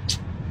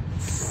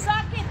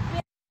 Suck it,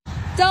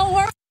 bitch. Don't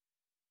worry.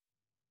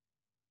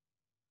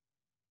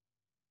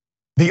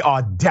 The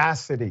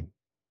audacity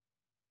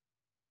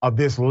of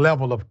this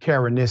level of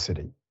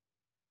Karenicity.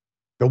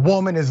 The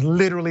woman is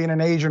literally in an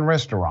Asian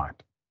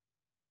restaurant,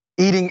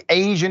 eating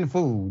Asian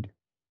food,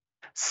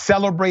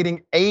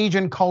 celebrating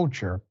Asian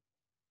culture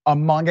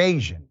among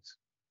Asians.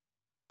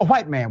 A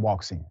white man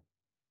walks in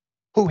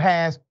who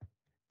has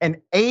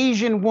an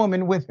Asian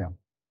woman with him.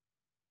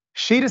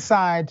 She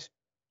decides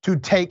to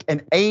take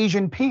an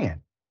Asian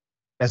pen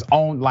that's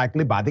owned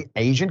likely by the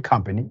Asian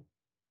company,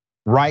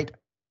 write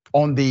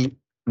on the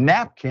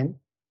napkin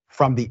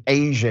from the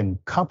Asian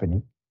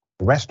company,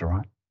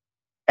 restaurant,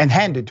 and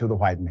hand it to the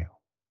white male.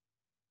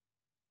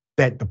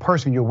 That the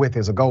person you're with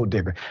is a gold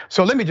digger.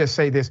 So let me just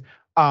say this.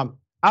 I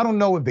don't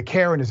know if the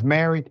Karen is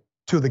married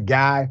to the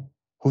guy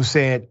who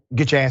said,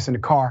 get your ass in the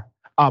car.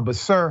 But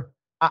sir,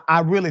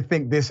 I really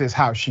think this is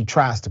how she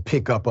tries to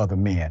pick up other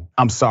men.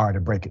 I'm sorry to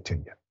break it to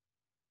you.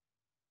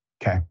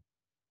 Okay.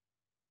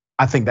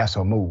 I think that's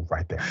her move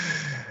right there.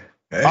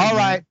 Hey, all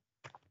right.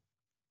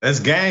 That's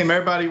game.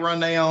 Everybody run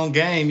their own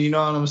game, you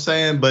know what I'm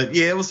saying? But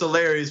yeah, it was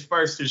hilarious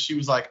first because she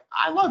was like,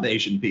 I love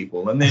Asian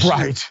people. And then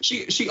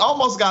she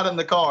almost got in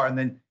the car, and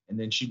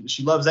then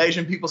she loves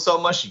Asian people so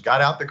much, she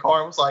got out the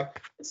car and was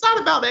like, it's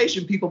not about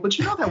Asian people, but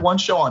you know that one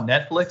show on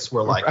Netflix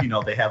where like, you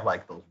know, they have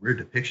like those weird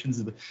depictions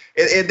of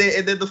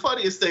and then the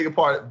funniest thing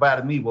about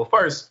it me, well,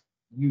 first,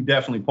 you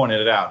definitely pointed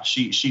it out.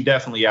 She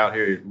definitely out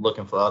here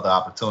looking for other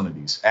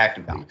opportunities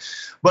actively.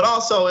 But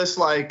also it's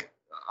like,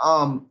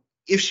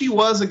 if she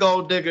was a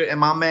gold digger and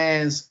my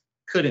man's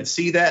couldn't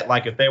see that,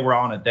 like if they were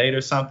on a date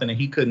or something and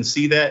he couldn't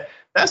see that,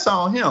 that's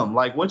on him.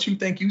 Like, what you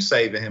think you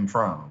saving him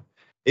from?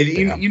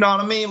 You know what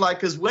I mean? Like,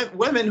 because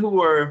women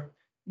who are,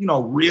 you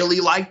know, really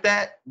like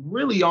that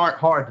really aren't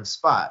hard to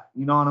spot.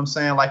 You know what I'm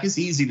saying? Like, it's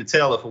easy to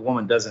tell if a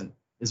woman isn't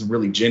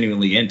really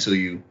genuinely into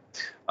you.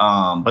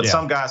 But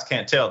some guys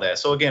can't tell that.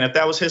 So again, if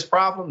that was his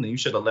problem, then you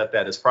should have left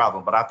that his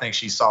problem. But I think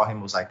she saw him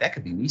and was like, that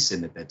could be me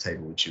sitting at that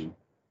table with you.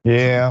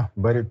 Yeah,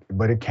 but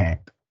it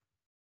can't.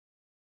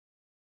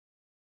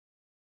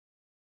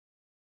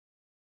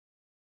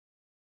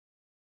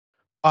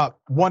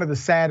 One of the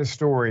saddest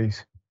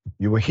stories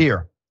you will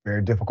hear.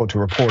 Very difficult to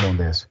report on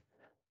this.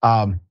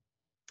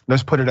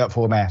 Let's put it up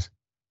full mass.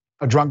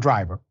 A drunk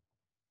driver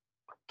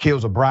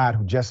kills a bride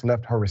who just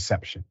left her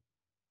reception.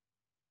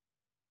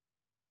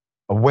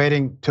 A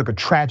wedding took a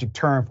tragic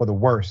turn for the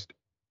worst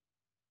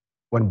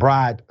when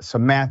bride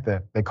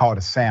Samantha, they called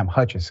her Sam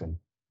Hutchinson,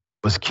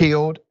 was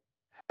killed,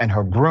 and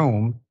her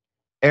groom,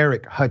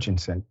 Eric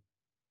Hutchinson,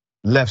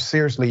 left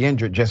seriously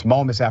injured just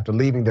moments after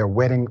leaving their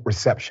wedding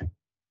reception.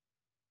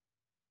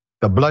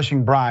 The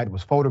blushing bride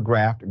was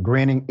photographed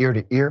grinning ear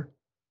to ear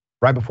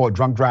right before a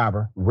drunk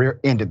driver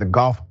rear-ended the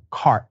golf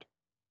cart,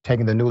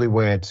 taking the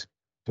newlyweds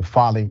to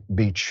Folly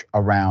Beach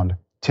around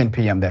 10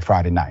 p.m. that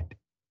Friday night.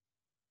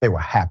 They were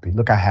happy.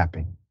 Look how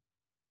happy.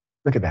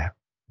 Look at that.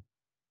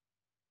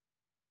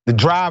 The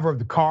driver of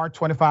the car,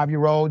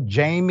 25-year-old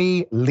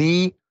Jamie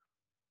Lee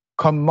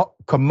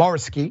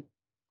Komorski,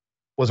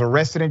 was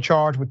arrested and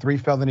charged with 3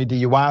 felony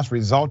DUIs,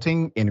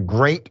 resulting in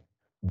great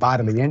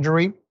bodily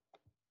injury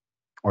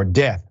or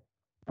death,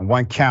 and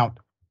 1 count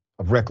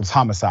of reckless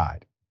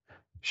homicide.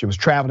 She was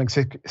traveling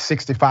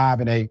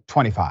 65 in a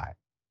 25.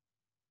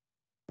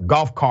 The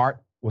golf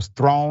cart was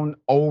thrown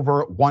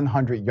over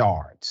 100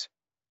 yards.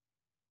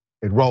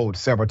 It rolled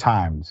several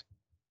times,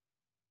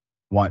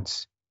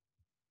 once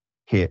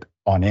hit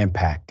on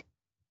impact.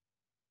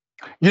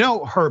 You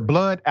know, her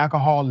blood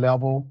alcohol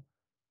level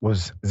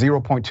was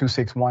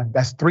 0.261.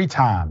 That's 3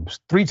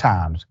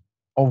 times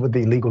over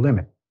the legal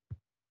limit.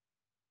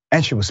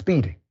 And she was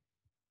speeding.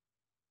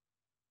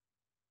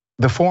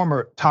 The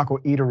former taco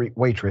eatery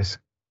waitress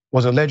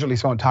was allegedly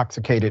so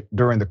intoxicated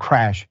during the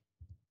crash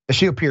that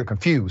she appeared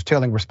confused,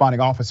 telling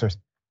responding officers,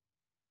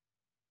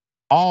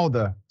 all of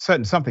a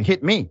sudden something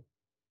hit me,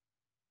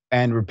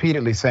 and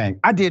repeatedly saying,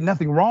 I did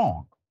nothing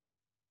wrong,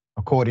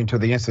 according to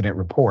the incident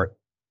report.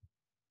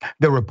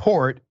 The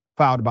report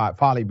filed by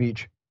Folly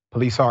Beach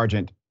Police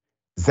Sergeant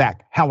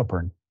Zach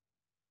Halpern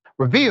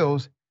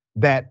reveals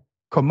that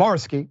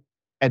Komorski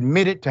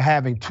admitted to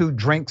having 2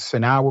 drinks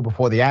an hour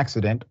before the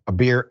accident, a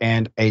beer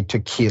and a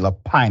tequila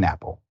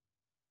pineapple.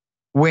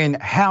 When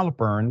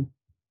Halpern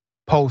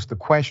posed the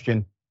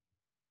question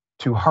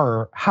to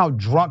her how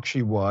drunk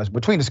she was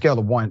between a scale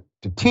of 1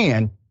 to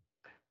 10,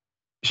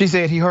 she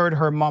said he heard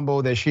her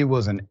mumble that she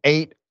was an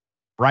 8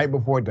 right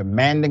before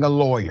demanding a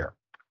lawyer.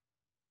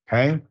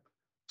 Okay,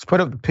 let's put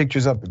up the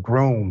pictures of the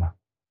groom.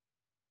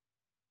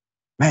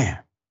 Man,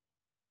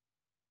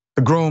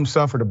 the groom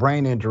suffered a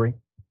brain injury,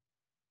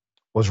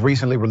 was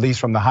recently released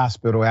from the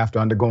hospital after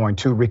undergoing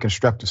 2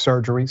 reconstructive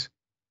surgeries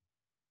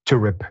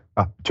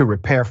to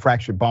repair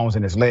fractured bones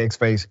in his legs,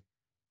 face,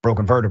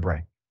 broken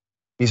vertebrae.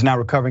 He's now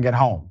recovering at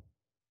home,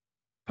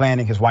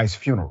 planning his wife's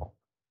funeral.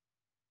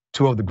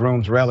 2 of the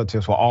groom's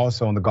relatives were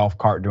also in the golf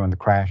cart during the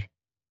crash.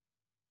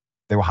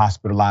 They were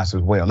hospitalized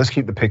as well. Let's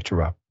keep the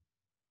picture up.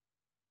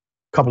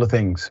 Couple of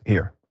things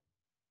here.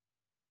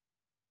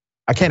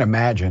 I can't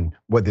imagine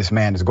what this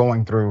man is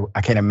going through.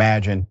 I can't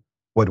imagine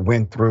what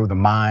went through the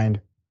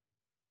mind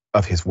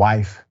of his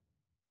wife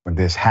when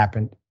this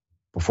happened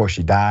before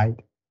she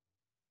died.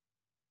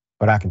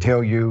 But I can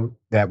tell you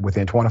that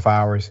within 24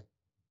 hours,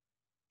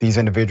 these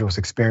individuals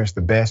experienced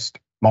the best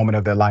moment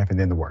of their life and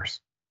then the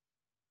worst.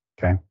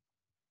 Okay?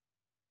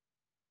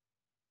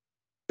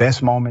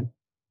 Best moment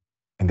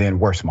and then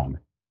worst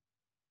moment.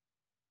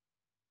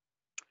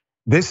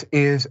 This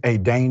is a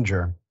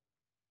danger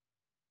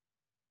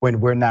when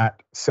we're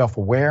not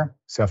self-aware,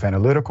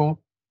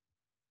 self-analytical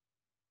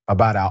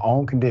about our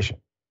own condition.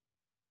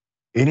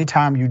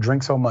 Anytime you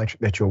drink so much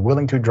that you're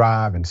willing to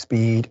drive and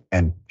speed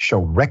and show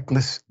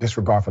reckless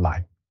disregard for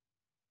life,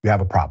 you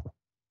have a problem.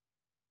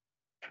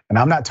 And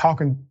I'm not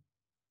talking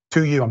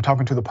to you, I'm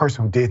talking to the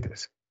person who did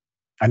this.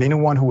 And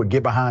anyone who would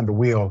get behind the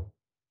wheel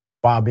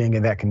while being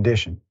in that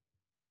condition.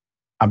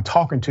 I'm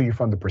talking to you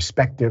from the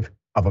perspective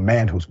of a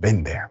man who's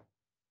been there.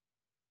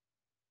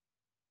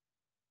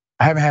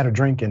 I haven't had a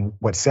drink in,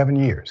 7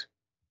 years?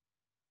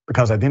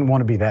 Because I didn't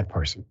want to be that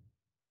person.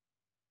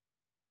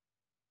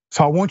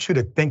 So I want you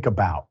to think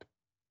about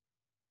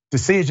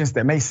decisions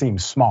that may seem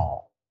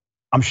small.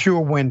 I'm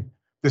sure when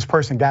this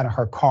person got in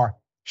her car,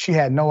 she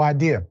had no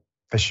idea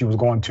that she was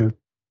going to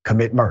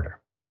commit murder,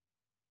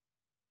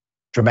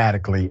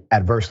 dramatically,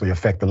 adversely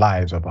affect the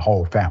lives of the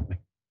whole family.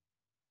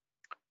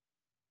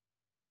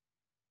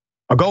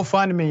 A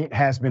GoFundMe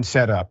has been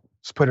set up.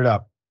 Let's put it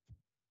up.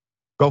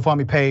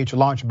 GoFundMe page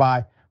launched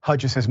by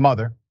Hutchinson's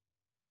mother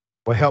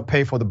will help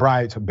pay for the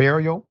bride's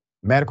burial,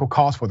 medical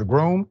costs for the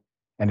groom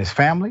and his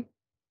family.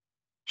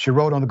 She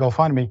wrote on the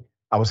GoFundMe,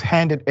 I was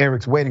handed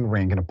Eric's wedding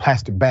ring in a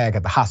plastic bag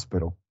at the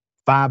hospital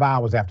 5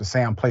 hours after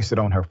Sam placed it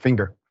on her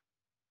finger.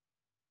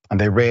 And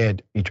they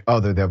read each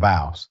other their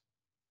vows.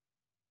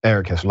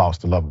 Eric has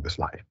lost the love of his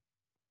life.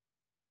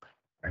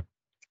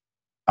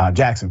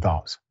 Jackson,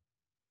 thoughts?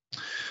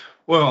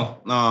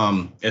 Well,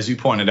 as you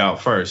pointed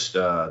out first,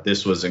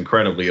 this was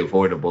incredibly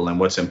avoidable. And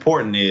what's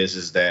important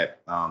is that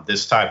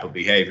this type of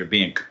behavior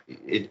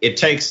it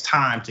takes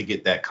time to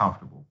get that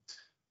comfortable.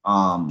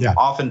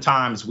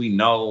 Oftentimes we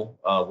know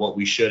what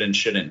we should and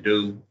shouldn't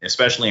do,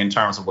 especially in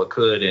terms of what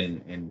could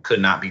and could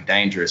not be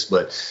dangerous.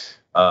 But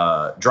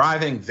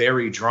driving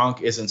very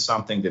drunk isn't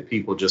something that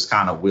people just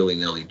kind of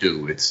willy-nilly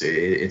do.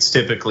 It's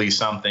typically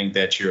something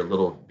that you're a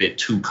little bit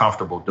too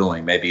comfortable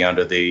doing, maybe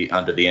under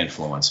the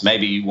influence.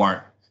 Maybe you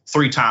weren't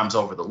 3 times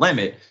over the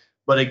limit.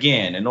 But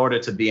again, in order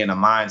to be in a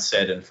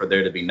mindset and for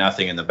there to be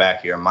nothing in the back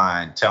of your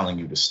mind telling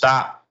you to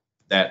stop,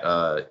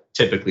 that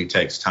typically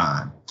takes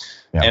time.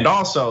 Yeah. And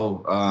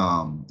also,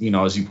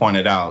 as you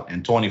pointed out,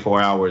 in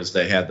 24 hours,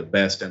 they had the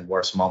best and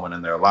worst moment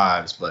in their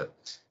lives. But,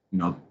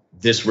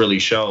 this really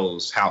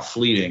shows how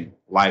fleeting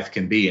life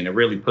can be. And it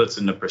really puts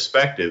into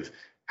perspective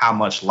how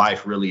much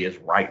life really is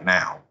right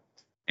now.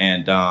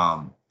 And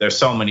there's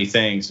so many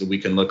things that we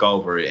can look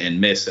over and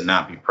miss and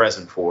not be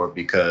present for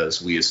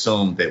because we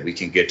assume that we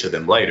can get to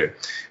them later.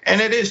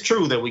 And it is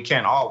true that we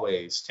can't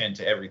always tend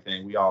to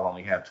everything. We all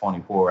only have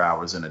 24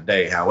 hours in a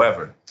day.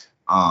 However,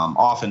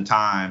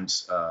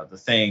 oftentimes the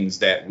things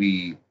that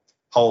we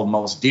hold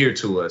most dear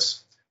to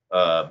us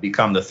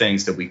become the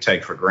things that we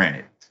take for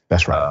granted.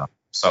 That's right.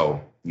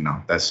 So,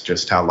 that's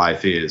just how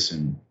life is.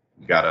 And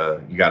you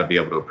gotta be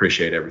able to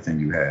appreciate everything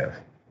you have.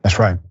 That's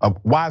right. A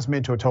wise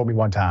mentor told me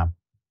one time,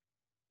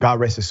 God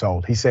rest his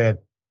soul. He said,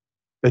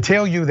 they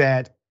tell you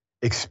that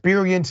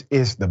experience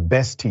is the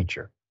best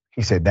teacher.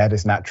 He said, that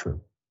is not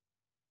true.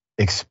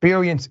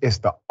 Experience is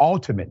the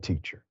ultimate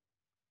teacher,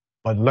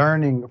 but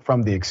learning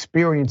from the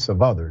experience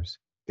of others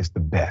is the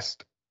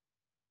best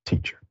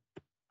teacher.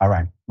 All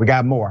right, we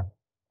got more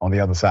on the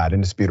other side.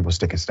 Indisputable,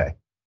 stick and stay.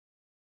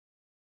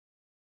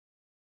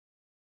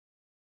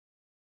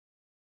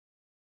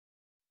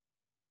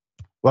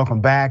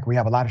 Welcome back. We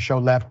have a lot of show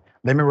left.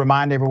 Let me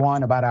remind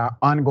everyone about our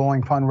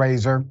ongoing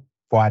fundraiser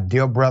for our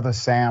dear brother,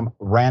 Sam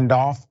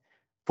Randolph,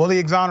 fully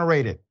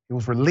exonerated. He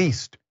was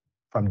released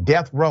from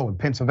death row in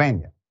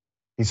Pennsylvania.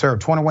 He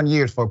served 21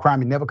 years for a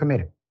crime he never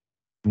committed.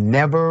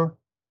 Never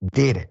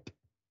did it.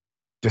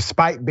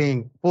 Despite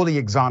being fully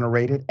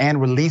exonerated and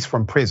released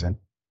from prison,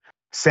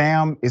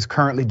 Sam is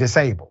currently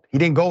disabled. He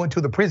didn't go into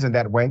the prison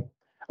that way.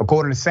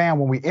 According to Sam,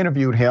 when we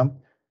interviewed him,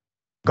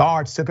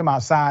 guards took him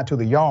outside to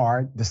the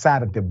yard,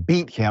 decided to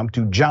beat him,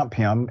 to jump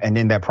him, and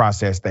in that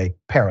process, they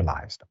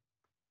paralyzed him,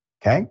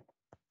 okay?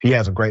 He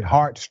has a great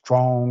heart,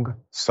 strong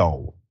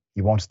soul.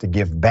 He wants to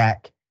give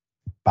back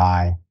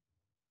by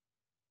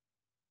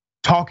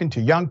talking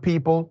to young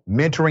people,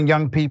 mentoring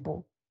young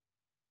people.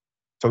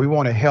 So we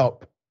want to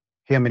help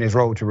him in his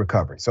road to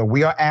recovery. So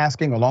we are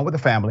asking, along with the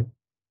family,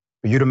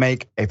 for you to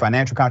make a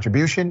financial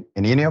contribution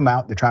in any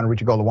amount. They're trying to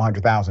reach a goal of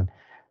 100,000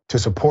 to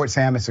support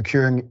Sam in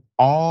securing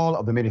all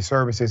of the many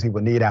services he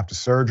will need after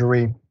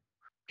surgery.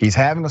 He's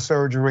having a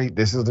surgery.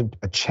 This is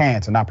a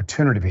chance, an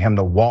opportunity for him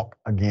to walk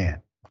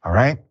again, all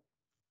right?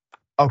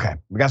 Okay,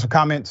 we got some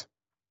comments.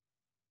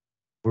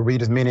 We'll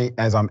read as many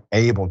as I'm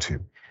able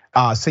to.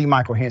 C.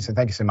 Michael Henson,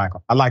 thank you, C.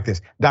 Michael. I like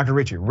this. Dr.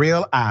 Richie,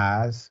 real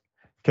eyes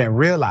can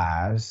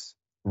realize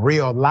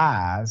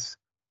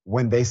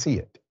when they see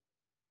it.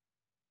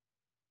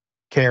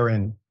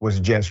 Karen was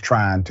just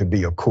trying to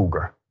be a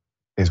cougar,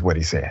 is what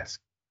he says.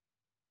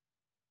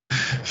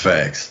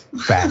 Facts.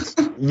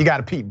 You got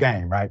to peep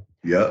game, right?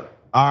 Yep.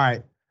 All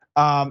right.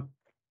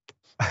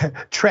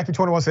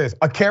 Trekkie21 says,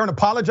 a Karen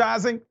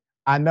apologizing?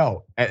 I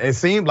know. It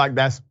seemed like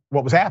that's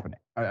what was happening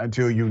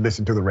until you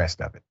listen to the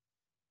rest of it.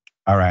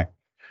 All right.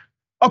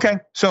 Okay,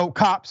 so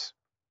cops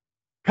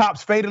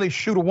fatally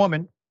shoot a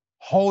woman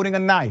holding a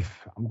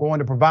knife. I'm going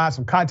to provide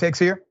some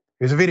context here.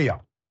 Here's a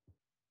video.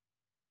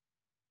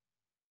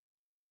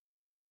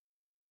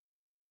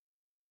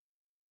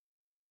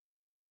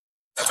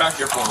 Back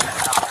here for me.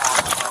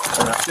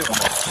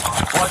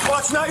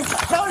 Watch, knife.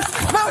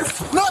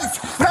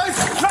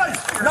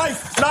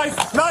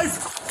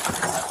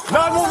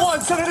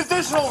 911, send an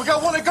additional. We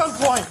got one at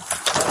gunpoint.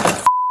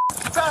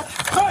 Back.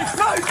 Knife.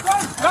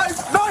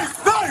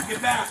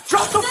 Get back.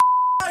 Drop the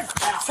knife.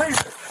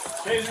 Taser.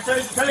 Get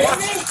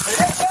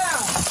down.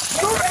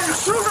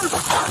 Shooters.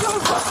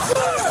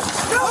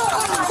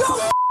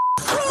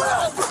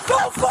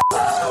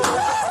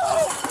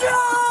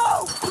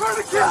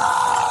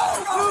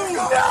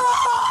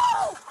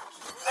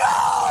 No!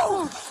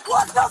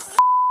 What the f***?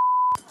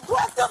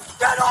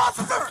 Get off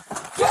of her!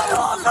 Get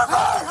off of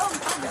her!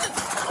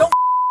 Don't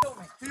kill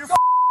me! Don't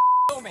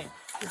kill me!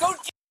 Don't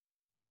kill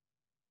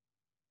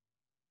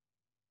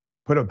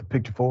Put up the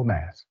picture full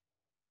mask.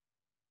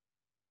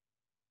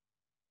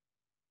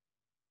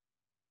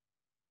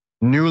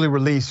 Newly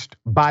released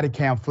body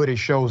cam footage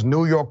shows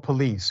New York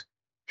police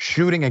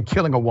shooting and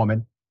killing a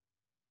woman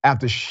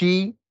after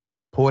she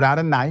pulled out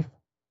a knife.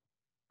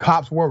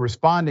 Cops were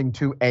responding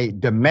to a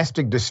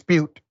domestic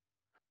dispute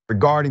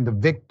regarding the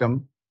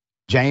victim,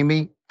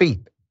 Jamie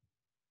Feith,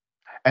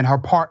 and her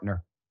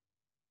partner,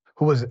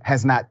 who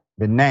has not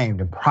been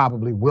named and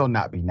probably will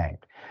not be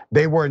named.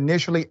 They were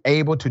initially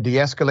able to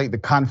de-escalate the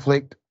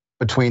conflict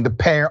between the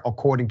pair,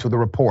 according to the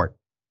report.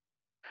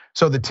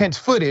 So the tense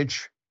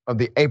footage of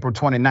the April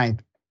 29th,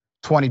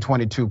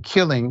 2022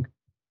 killing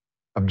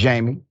of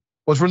Jamie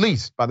was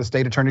released by the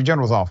state attorney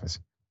general's office.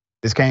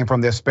 This came from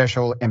their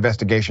special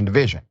investigation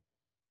division.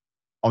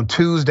 On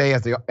Tuesday,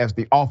 as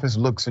the office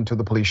looks into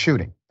the police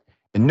shooting.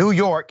 In New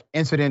York,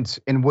 incidents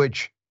in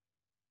which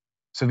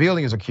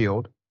civilians are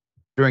killed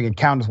during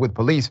encounters with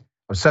police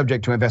are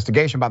subject to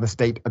investigation by the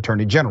state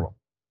attorney general.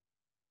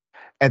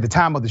 At the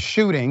time of the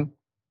shooting,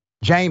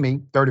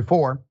 Jamie,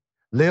 34,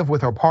 lived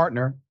with her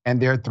partner and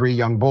their 3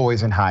 young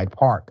boys in Hyde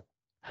Park,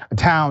 a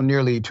town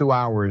nearly 2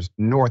 hours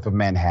north of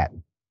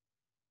Manhattan.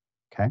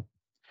 Okay.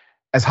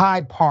 As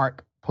Hyde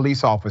Park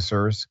police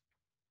officers,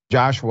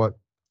 Joshua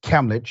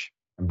Kemlich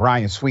and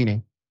Brian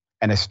Sweeney,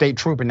 and a state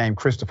trooper named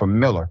Christopher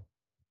Miller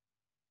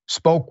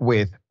spoke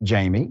with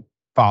Jamie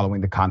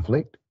following the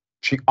conflict.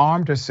 She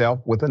armed herself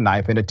with a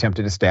knife and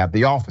attempted to stab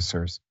the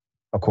officers,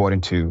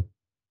 according to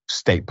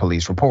state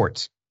police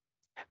reports.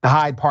 The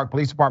Hyde Park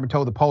Police Department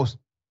told the Post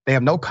they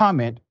have no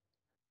comment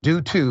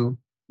due to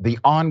the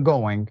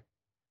ongoing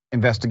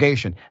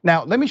investigation.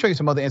 Now, let me show you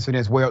some other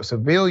incidents where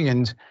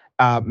civilians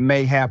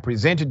may have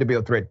presented to be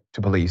a threat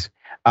to police,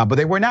 but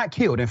they were not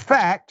killed. In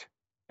fact,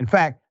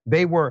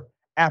 they were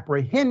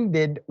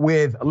apprehended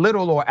with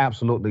little or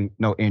absolutely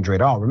no injury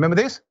at all. Remember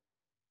this?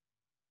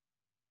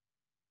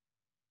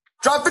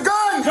 Drop the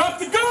gun! You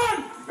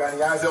got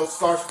any eyes,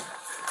 Sergeant?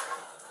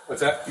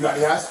 What's that? You got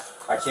any eyes?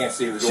 I can't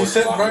see. She's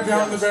sitting right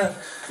behind the bed.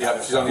 Yeah,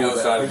 but she's on the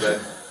other side of the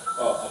bed.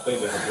 Oh, I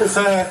think that's It's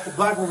a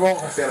black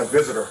revolver. Stand a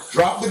visitor.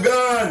 Drop the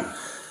gun!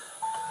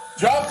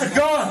 Drop the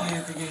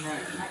gun!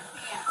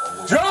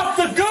 Drop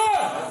the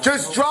gun!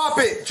 Just drop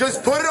it.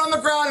 Just put it on the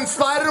ground and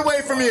slide it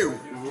away from you.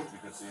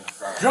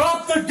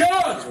 Drop the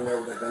gun!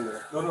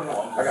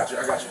 No. I got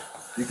you.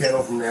 You can't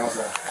open from the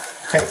outside.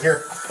 Hey,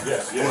 here.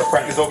 Yes. You want to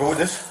practice over with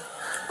this?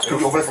 Can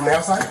you open it from the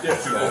outside?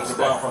 Yes, you open the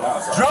gun from the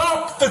outside.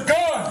 Drop the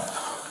gun!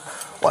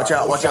 Watch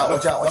out.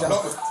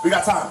 We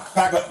got time.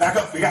 Back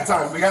up. We got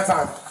time. We got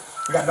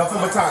nothing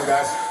but time,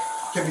 guys.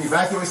 Can we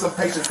evacuate some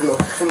patients from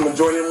the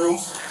adjoining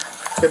rooms?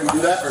 Can we do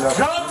that or no?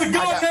 Drop the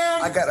gun,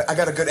 man! I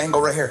got a good angle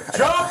right here.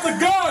 Drop the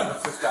gun!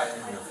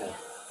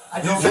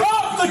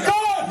 Drop the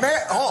gun!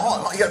 Man,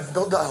 hold on. You gotta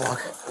build dialogue.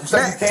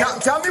 Man,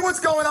 tell me what's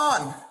going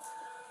on.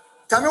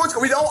 I don't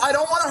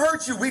want to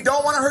hurt you. We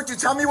don't want to hurt you.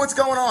 Tell me what's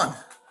going on.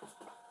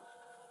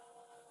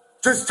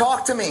 Just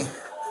talk to me.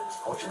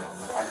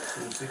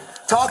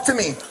 Talk to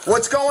me.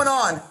 What's going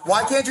on?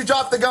 Why can't you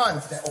drop the gun?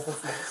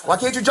 Why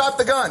can't you drop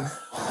the gun?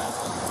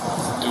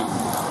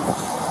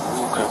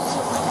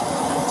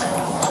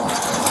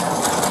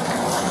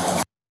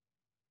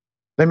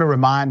 Let me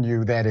remind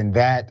you that in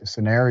that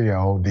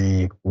scenario,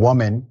 the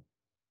woman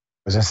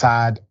was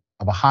inside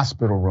of a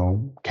hospital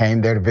room,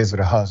 came there to visit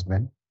her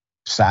husband,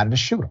 decided to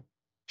shoot him,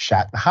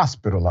 shot the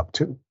hospital up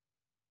too.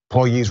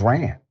 Employees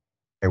ran.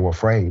 They were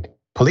afraid.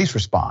 Police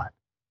respond.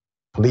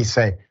 Police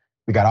say,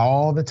 we got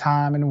all the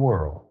time in the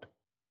world.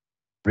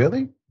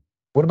 Really?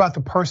 What about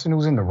the person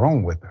who's in the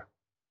room with her?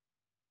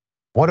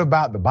 What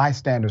about the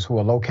bystanders who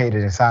are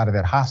located inside of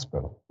that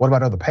hospital? What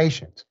about other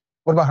patients?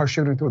 What about her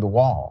shooting through the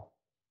wall?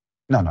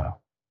 No.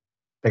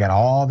 They got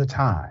all the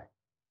time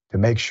to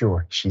make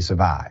sure she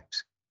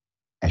survives.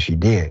 And she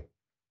did.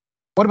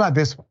 What about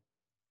this one?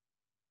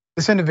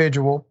 This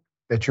individual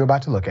that you're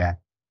about to look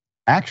at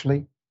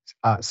actually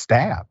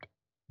stabbed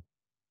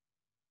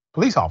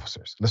police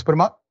officers. Let's put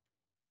them up.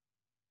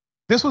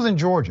 This was in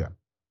Georgia.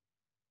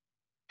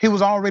 He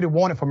was already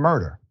wanted for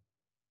murder.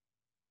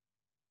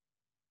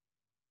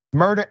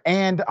 Murder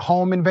and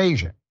home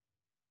invasion.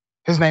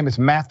 His name is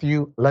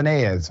Matthew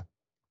Lanez.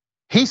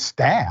 He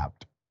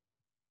stabbed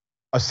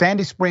a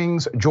Sandy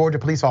Springs, Georgia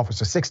police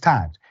officer 6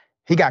 times.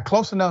 He got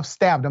close enough,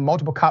 stabbed him,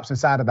 multiple cops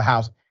inside of the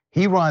house.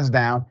 He runs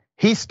down,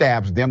 he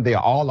stabs them, they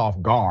are all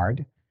off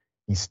guard.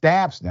 He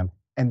stabs them,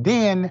 and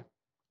then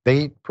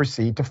they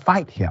proceed to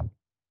fight him.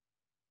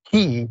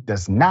 He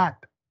does not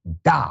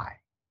die.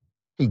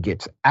 He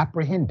gets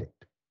apprehended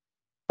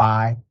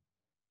by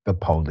the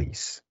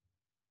police.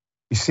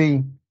 You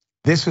see,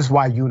 this is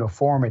why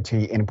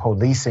uniformity in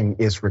policing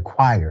is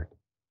required.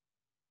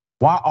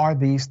 Why are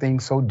these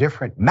things so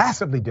different,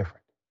 massively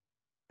different?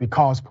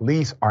 Because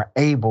police are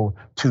able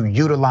to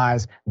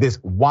utilize this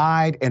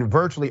wide and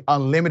virtually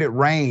unlimited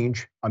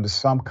range under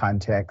some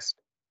context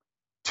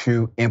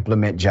to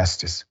implement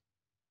justice.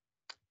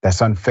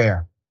 That's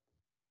unfair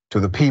to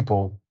the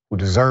people who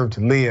deserve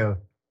to live,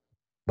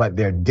 but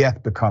their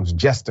death becomes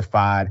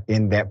justified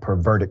in that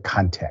perverted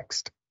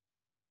context.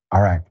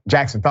 All right,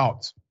 Jackson,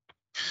 thoughts?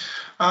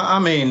 I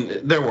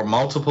mean, there were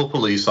multiple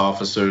police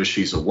officers.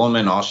 She's a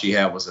woman. All she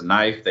had was a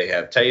knife. They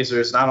have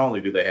tasers. Not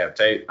only do they have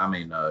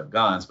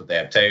guns, but they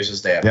have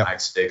tasers. They have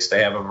nightsticks.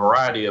 They have a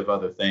variety of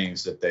other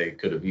things that they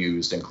could have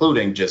used,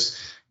 including just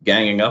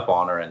ganging up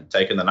on her and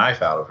taking the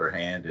knife out of her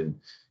hand and,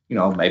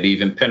 maybe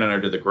even pinning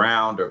her to the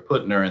ground or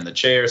putting her in the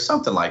chair,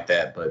 something like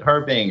that. But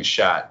her being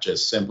shot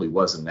just simply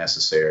wasn't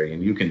necessary.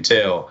 And you can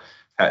tell,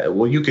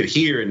 you could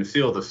hear and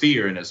feel the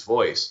fear in his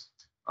voice.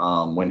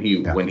 When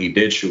he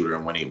did shoot her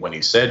and when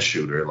he said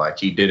shoot her, like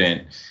he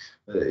didn't,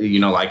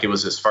 like it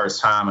was his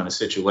first time in a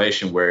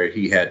situation where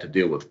he had to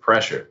deal with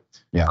pressure.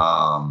 Yeah.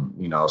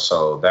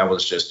 So that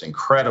was just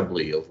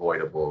incredibly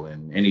avoidable.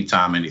 And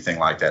anytime anything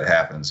like that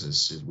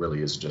happens, it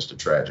really is just a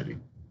tragedy.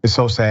 It's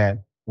so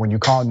sad. When you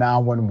call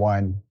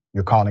 911,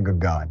 you're calling a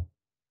gun.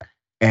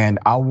 And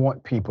I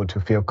want people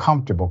to feel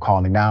comfortable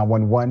calling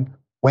 911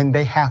 when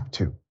they have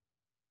to,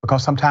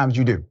 because sometimes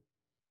you do.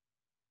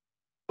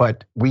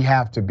 But we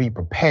have to be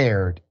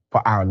prepared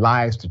for our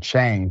lives to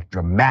change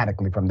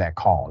dramatically from that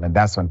call, and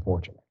that's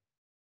unfortunate.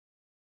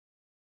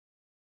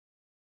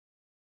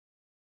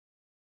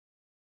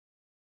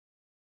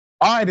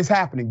 All right, it's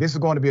happening. This is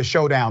going to be a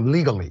showdown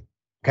legally,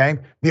 okay?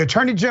 The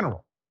Attorney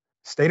General,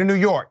 state of New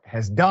York,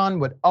 has done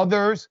what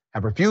others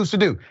have refused to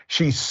do.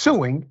 She's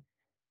suing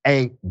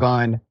a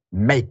gun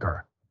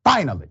maker,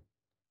 finally.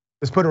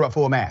 Let's put her up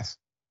full mass,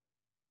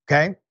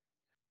 okay?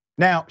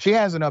 Now, she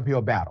has an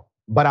uphill battle,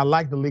 but I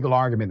like the legal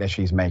argument that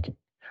she's making.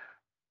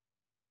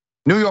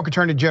 New York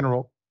Attorney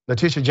General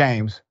Letitia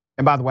James,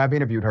 and by the way, I've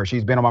interviewed her.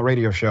 She's been on my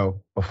radio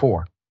show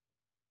before.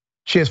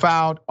 She has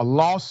filed a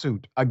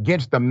lawsuit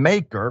against the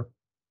maker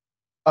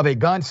of a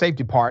gun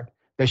safety part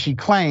that she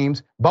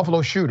claims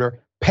Buffalo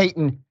shooter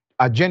Peyton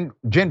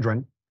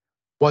Gendron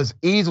was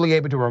easily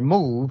able to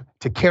remove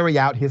to carry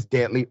out his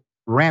deadly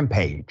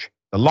rampage.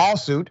 The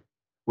lawsuit,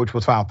 which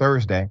was filed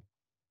Thursday,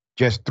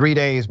 just 3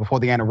 days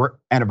before the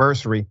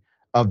anniversary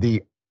of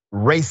the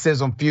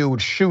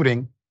racism-fueled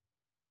shooting,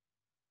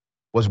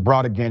 was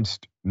brought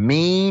against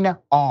Mean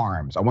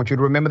Arms. I want you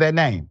to remember that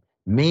name,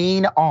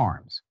 Mean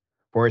Arms,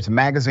 for its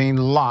magazine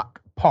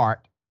lock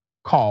part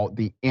called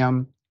the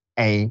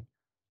MA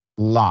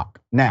lock.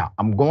 Now,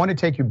 I'm going to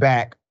take you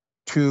back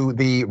to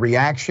the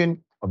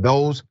reaction of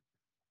those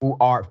who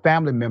are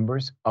family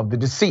members of the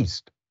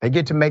deceased. They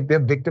get to make their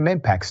victim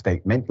impact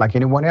statement like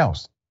anyone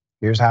else.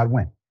 Here's how it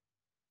went.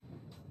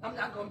 I'm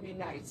not gonna be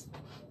nice.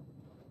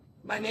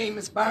 My name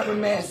is Barbara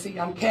Massey.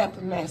 I'm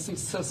Catherine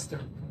Massey's sister.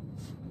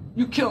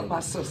 You killed my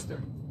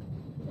sister.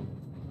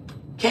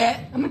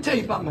 Cat, I'm gonna tell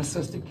you about my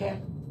sister, Cat.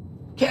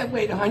 Cat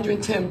weighed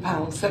 110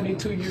 pounds,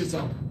 72 years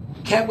old.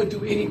 Cat would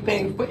do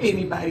anything for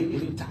anybody,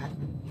 anytime.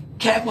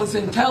 Cat was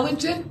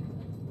intelligent.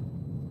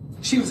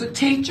 She was a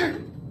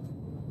teacher.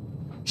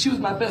 She was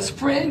my best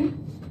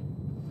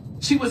friend.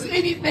 She was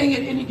anything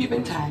at any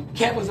given time.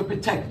 Cat was a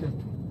protector.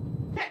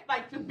 Cat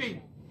liked to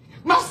be.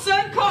 My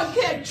son called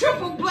Cat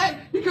triple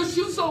black because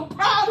she was so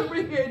proud of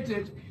her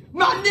heritage.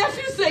 My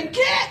nephew said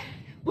Cat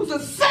was a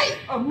saint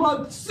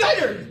among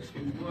sinners.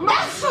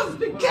 My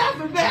sister,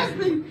 Catherine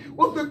Massey,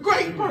 was a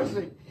great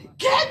person.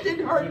 Cat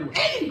didn't hurt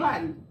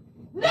anybody.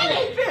 None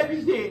ain't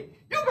family did.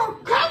 You gonna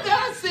come to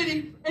our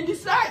city and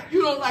decide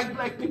you don't like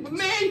black people.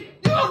 Man, you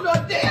don't know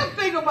a damn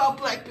thing about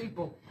black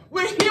people.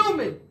 We're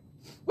human.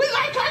 We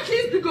like our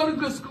kids to go to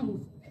good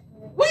schools.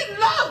 We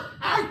love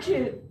our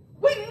kids.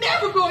 We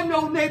never go in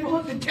no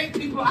neighborhoods and take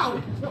people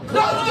out. Don't do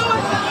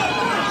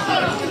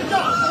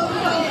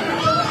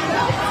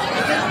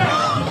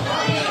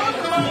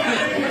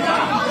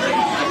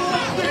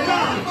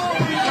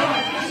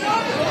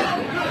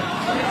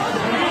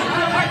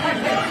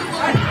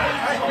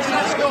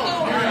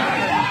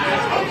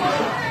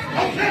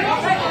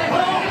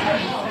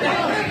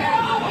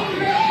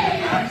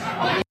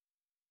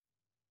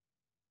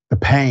The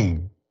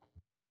pain,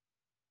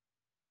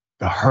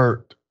 the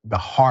hurt, the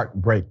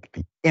heartbreak,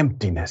 the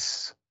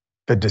emptiness,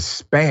 the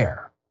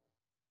despair,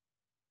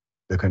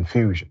 the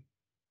confusion,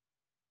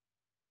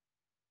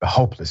 the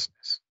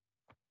hopelessness.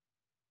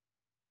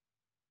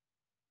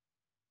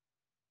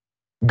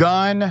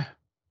 Gun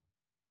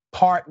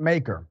part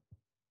maker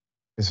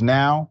is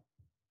now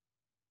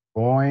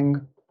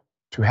going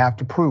to have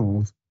to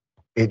prove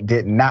it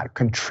did not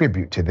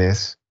contribute to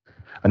this.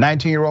 A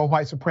 19-year-old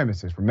white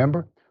supremacist,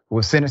 remember, who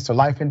was sentenced to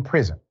life in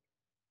prison.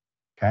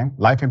 Okay,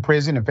 life in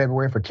prison in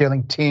February for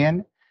killing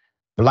 10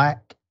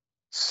 black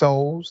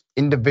souls,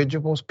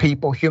 individuals,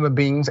 people, human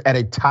beings at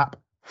a top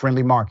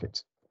friendly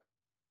market.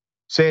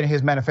 Said in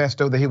his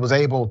manifesto that he was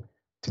able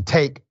to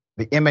take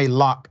the MA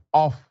lock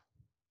off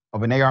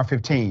of an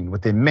AR-15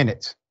 within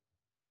minutes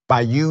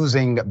by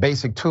using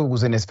basic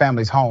tools in his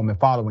family's home and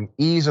following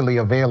easily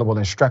available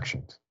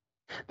instructions.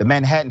 The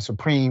Manhattan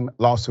Supreme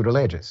lawsuit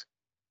alleges.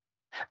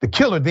 The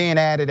killer then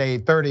added a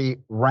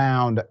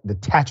 30-round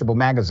detachable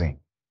magazine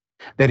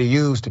that he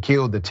used to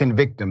kill the 10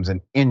 victims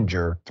and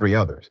injure 3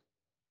 others.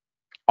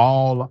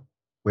 All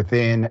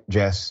within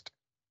just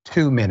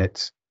 2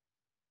 minutes,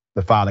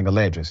 the filing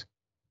alleges.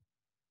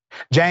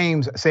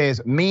 James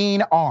says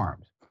Mean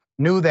Arms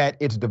knew that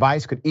its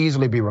device could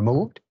easily be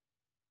removed,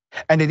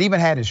 and it even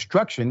had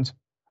instructions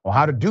on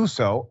how to do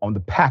so on the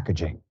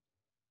packaging.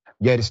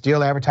 Yet it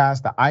still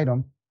advertised the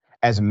item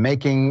as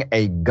making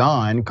a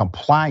gun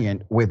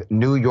compliant with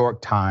New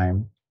York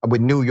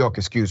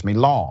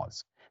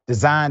laws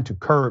designed to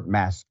curb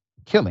mass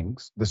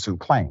killings, the suit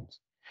claims.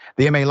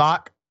 The MA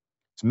lock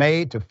is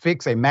made to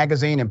fix a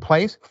magazine in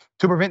place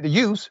to prevent the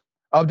use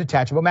of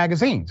detachable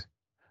magazines,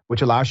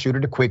 which allows shooter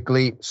to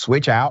quickly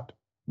switch out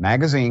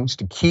magazines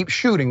to keep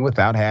shooting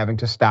without having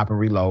to stop and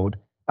reload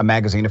a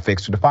magazine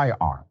affixed to the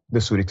firearm.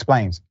 The suit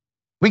explains.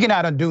 We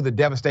cannot undo the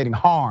devastating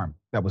harm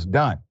that was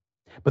done,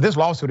 but this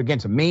lawsuit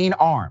against Mean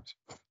Arms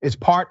is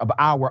part of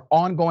our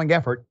ongoing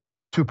effort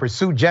to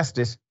pursue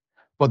justice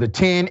for the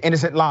 10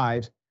 innocent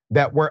lives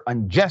that were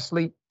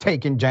unjustly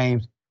taken,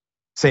 James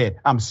said.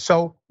 I'm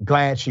so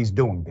glad she's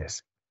doing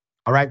this.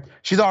 All right,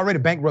 she's already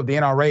bankrupt the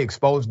NRA,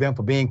 exposed them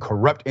for being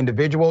corrupt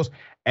individuals,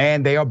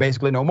 and they are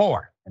basically no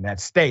more in that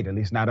state, at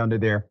least not under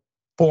their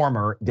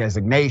former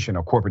designation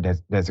or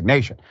corporate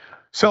designation.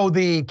 So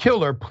the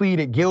killer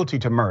pleaded guilty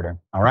to murder,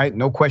 all right?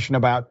 No question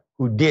about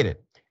who did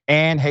it,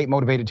 and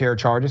hate-motivated terror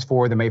charges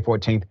for the May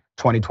 14th,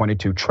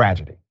 2022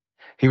 tragedy.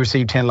 He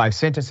received 10 life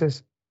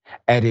sentences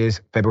at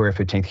his February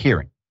 15th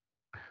hearing,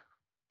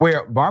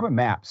 where Barbara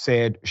Mapp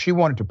said she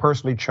wanted to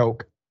personally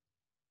choke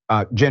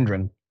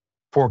Gendron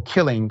for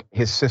killing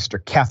his sister,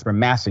 Catherine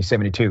Massey,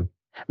 72.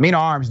 Mean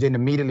Arms didn't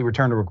immediately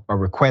return a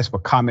request for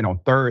comment on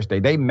Thursday.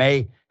 They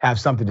may have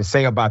something to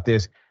say about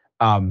this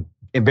in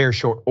very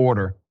short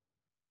order.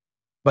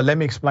 But let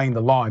me explain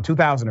the law. In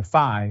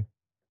 2005,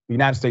 the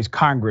United States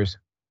Congress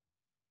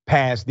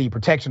passed the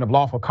Protection of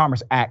Lawful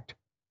Commerce Act,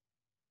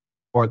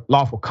 or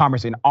Lawful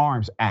Commerce in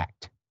Arms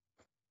Act.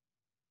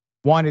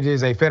 One, it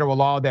is a federal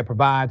law that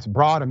provides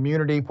broad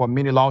immunity for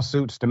many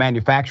lawsuits to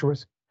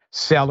manufacturers,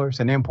 sellers,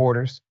 and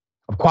importers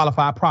of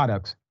qualified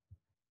products.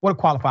 What are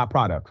qualified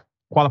products?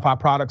 Qualified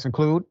products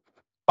include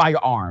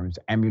firearms,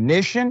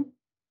 ammunition,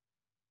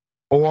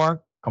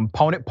 or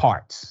component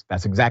parts.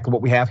 That's exactly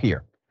what we have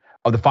here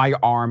of the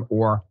firearm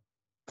or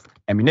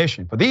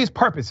ammunition. For these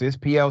purposes,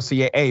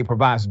 PLCAA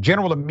provides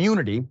general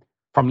immunity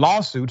from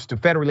lawsuits to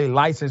federally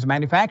licensed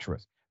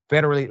manufacturers,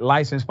 federally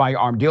licensed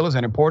firearm dealers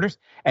and importers,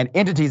 and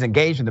entities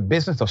engaged in the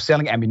business of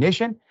selling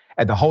ammunition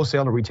at the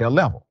wholesale or retail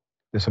level.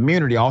 This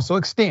immunity also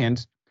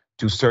extends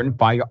to certain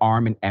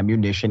firearm and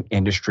ammunition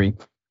industry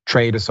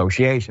trade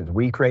associations.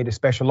 We created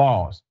special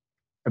laws.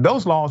 If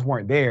those laws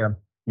weren't there,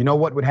 you know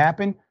what would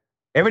happen?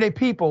 Everyday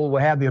people will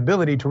have the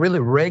ability to really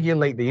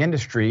regulate the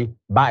industry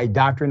by a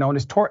doctrine known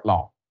as tort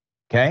law,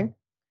 okay?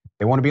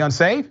 They want to be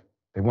unsafe,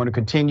 they want to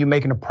continue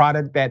making a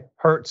product that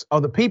hurts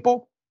other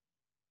people,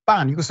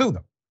 fine, you can sue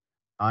them.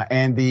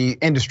 And the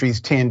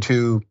industries tend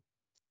to,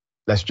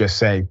 let's just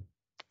say,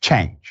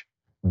 change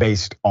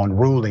based on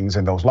rulings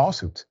in those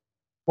lawsuits.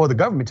 Well, the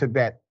government took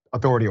that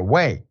authority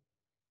away.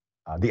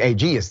 The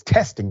AG is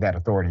testing that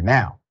authority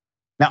now.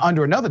 Now,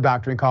 under another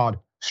doctrine called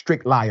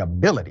strict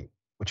liability,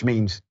 which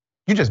means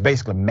you just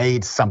basically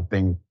made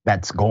something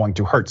that's going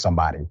to hurt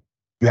somebody.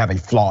 You have a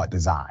flawed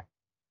design.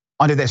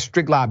 Under that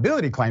strict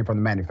liability claim from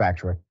the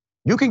manufacturer,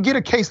 you can get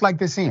a case like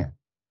this in,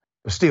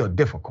 but still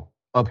difficult,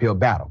 uphill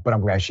battle, but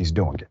I'm glad she's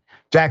doing it.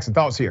 Jackson,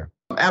 thoughts here?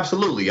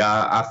 Absolutely.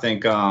 I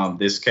think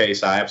this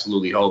case, I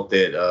absolutely hope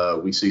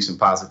that we see some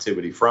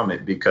positivity from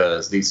it,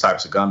 because these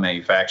types of gun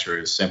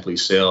manufacturers simply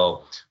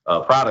sell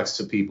products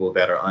to people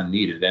that are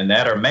unneeded and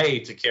that are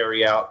made to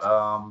carry out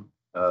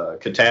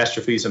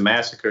catastrophes and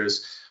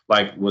massacres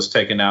like was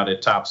taken out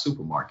at Top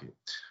Supermarket.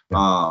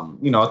 At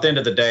the end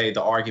of the day,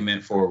 the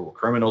argument for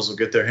criminals will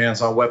get their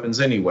hands on weapons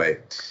anyway.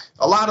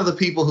 A lot of the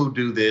people who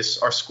do this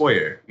are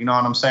square. You know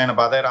what I'm saying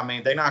about that? I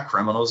mean, they're not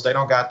criminals. They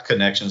don't got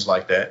connections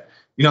like that.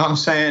 You know what I'm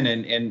saying?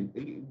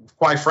 And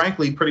quite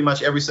frankly, pretty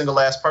much every single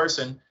last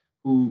person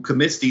who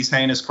commits these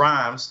heinous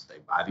crimes, they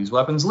buy these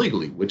weapons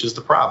legally, which is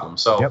the problem.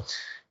 So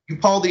you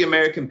poll the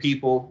American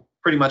people,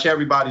 pretty much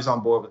everybody's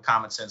on board with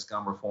common sense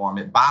gun reform.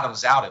 It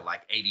bottoms out at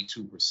like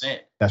 82%.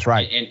 That's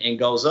right. And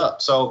goes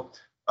up. So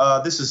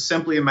This is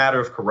simply a matter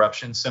of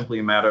corruption, simply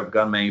a matter of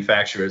gun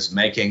manufacturers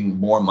making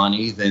more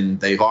money than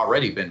they've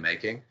already been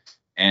making.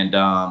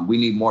 And we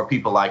need more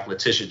people like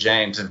Letitia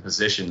James in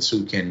positions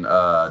who can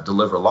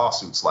deliver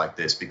lawsuits like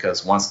this,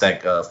 because once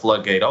that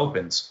floodgate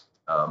opens,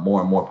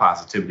 more and more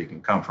positivity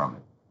can come from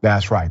it.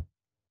 That's right.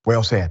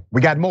 Well said.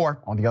 We got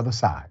more on the other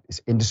side. It's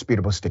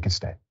indisputable. Stick and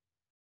stay.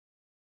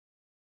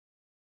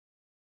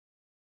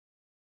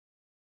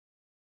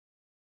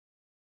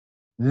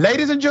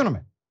 Ladies and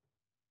gentlemen,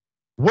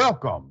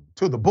 welcome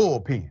to the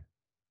bullpen.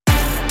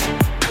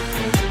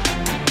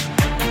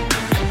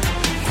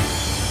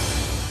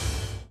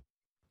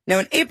 Now,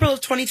 in April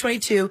of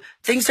 2022,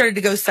 things started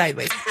to go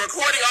sideways. I'm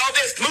recording all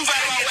this. Move out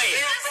of my way.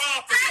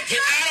 Get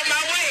out of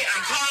my way.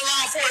 I'm calling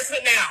law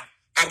enforcement now.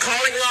 I'm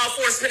calling law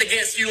enforcement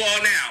against you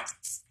all now.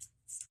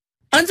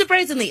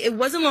 Unsurprisingly, it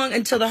wasn't long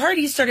until the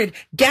Hardys started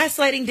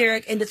gaslighting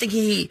Derek into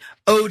thinking he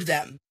owed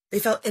them. They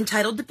felt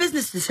entitled to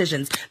business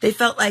decisions. They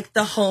felt like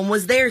the home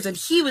was theirs and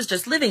he was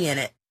just living in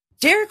it.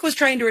 Derek was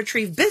trying to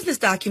retrieve business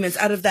documents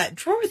out of that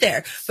drawer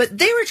there, but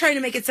they were trying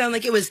to make it sound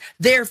like it was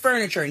their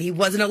furniture and he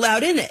wasn't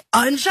allowed in it.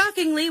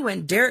 Unshockingly,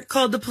 when Derek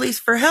called the police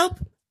for help,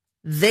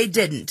 they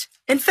didn't.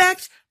 In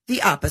fact,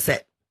 the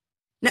opposite.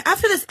 Now,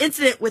 after this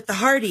incident with the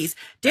Hardys,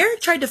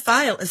 Derek tried to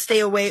file a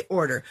stay-away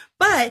order,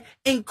 but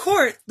in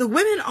court, the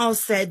women all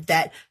said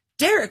that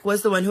Derek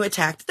was the one who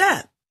attacked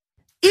them.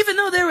 Even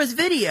though there was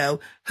video,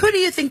 who do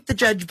you think the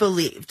judge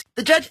believed?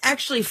 The judge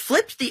actually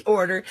flipped the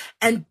order,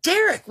 and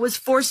Derek was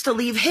forced to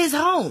leave his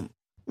home.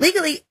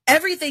 Legally,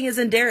 everything is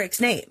in Derek's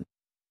name.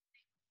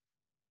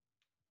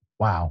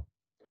 Wow.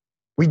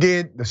 We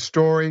did the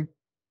story,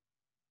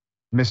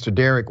 Mr.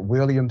 Derek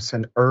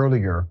Williamson,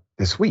 earlier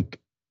this week.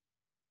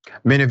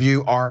 Many of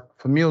you are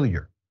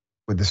familiar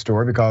with the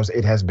story because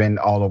it has been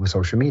all over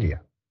social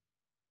media.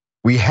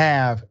 We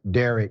have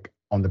Derek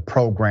on the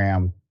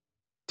program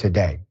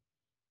today.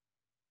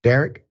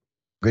 Derek,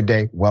 good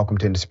day. Welcome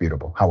to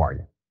Indisputable. How are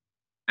you?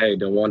 Hey,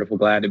 doing wonderful.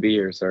 Glad to be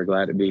here, sir.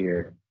 Glad to be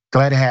here.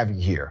 Glad to have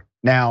you here.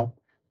 Now,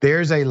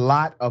 there's a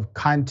lot of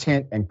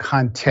content and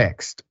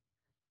context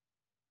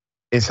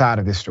inside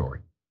of this story.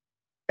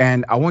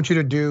 And I want you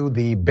to do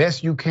the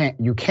best you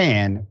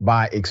can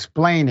by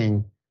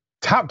explaining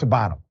top to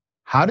bottom.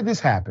 How did this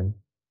happen?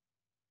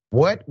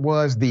 What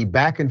was the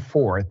back and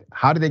forth?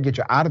 How did they get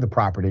you out of the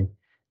property?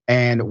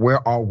 And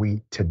where are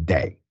we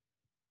today?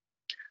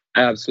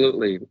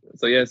 Absolutely.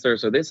 So yes, sir.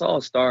 So this all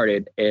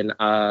started in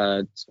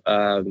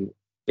the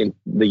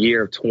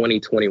year of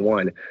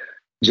 2021.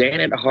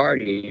 Janet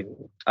Hardy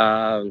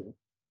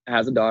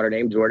has a daughter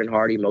named Jordan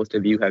Hardy. Most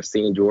of you have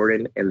seen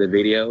Jordan in the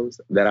videos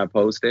that I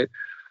posted.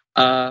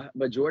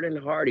 But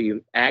Jordan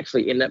Hardy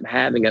actually ended up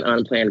having an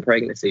unplanned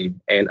pregnancy.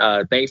 And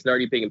thanks to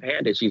Nerdy Pig and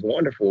Panda, she's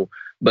wonderful.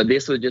 But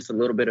this was just a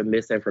little bit of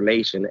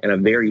misinformation, and a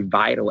very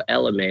vital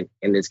element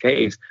in this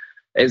case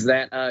is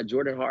that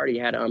Jordan Hardy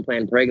had an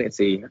unplanned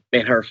pregnancy,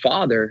 and her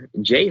father,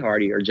 Jay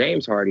Hardy or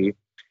James Hardy,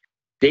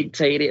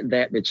 dictated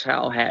that the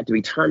child had to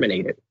be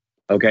terminated,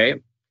 okay?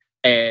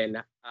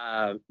 And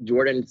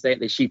Jordan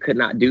said that she could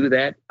not do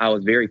that. I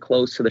was very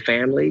close to the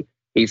family.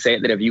 He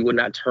said that if you would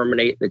not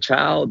terminate the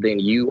child, then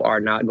you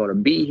are not going to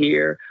be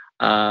here,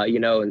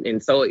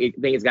 and so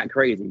things got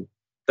crazy.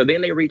 So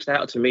then they reached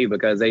out to me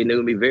because they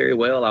knew me very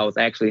well. I was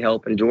actually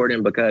helping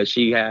Jordan because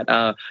she had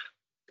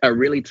a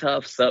really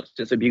tough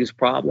substance abuse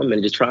problem,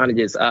 and just trying to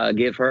just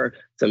give her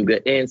some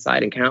good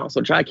insight and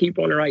counsel, try to keep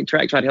her on the right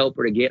track, try to help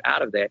her to get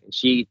out of that. And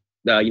she,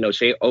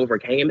 she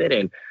overcame it.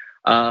 And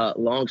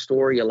long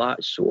story, a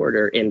lot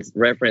shorter in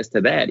reference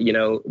to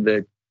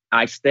that,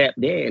 I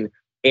stepped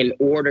in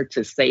order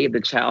to save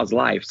the child's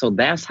life. So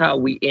that's how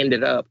we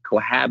ended up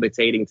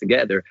cohabitating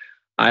together.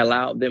 I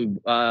allowed them,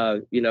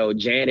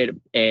 Janet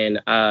and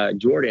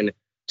Jordan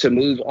to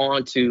move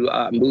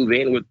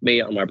in with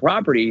me on my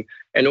property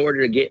in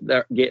order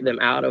to get them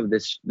out of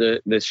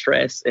the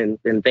stress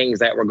and things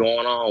that were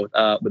going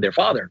on with their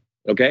father,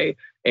 okay?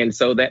 And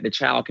so that the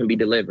child can be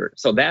delivered.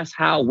 So that's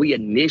how we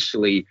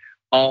initially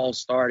all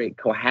started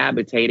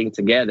cohabitating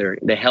together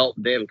to help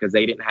them, because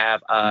they didn't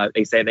have,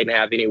 they said they didn't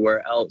have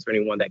anywhere else or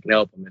anyone that can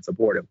help them and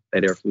support them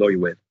that they're familiar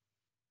with.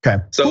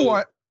 Okay,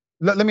 so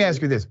let me ask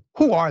you this.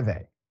 Who are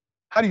they?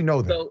 How do you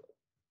know them?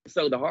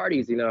 So the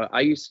Hardys,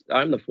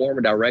 I'm the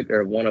former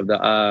director of one of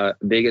the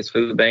biggest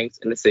food banks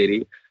in the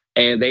city,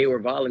 and they were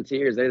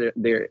volunteers.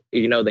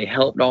 They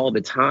helped all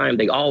the time.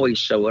 They always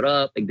showed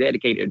up. They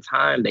dedicated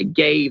time. They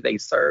gave. They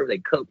served. They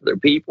cooked for their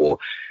people,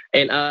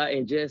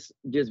 and just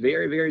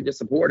very, very just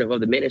supportive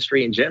of the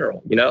ministry in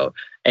general.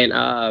 And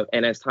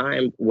as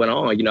time went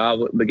on, I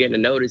would begin to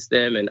notice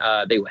them, and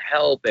they would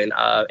help,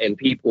 and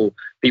people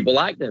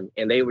liked them,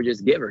 and they were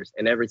just givers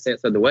in every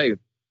sense of the way.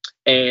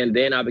 And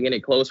then I began to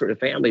get closer to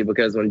family,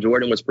 because when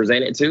Jordan was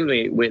presented to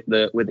me with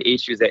the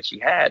issues that she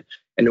had,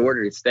 in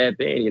order to step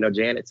in,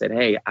 Janet said,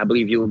 "Hey, I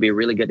believe you will be a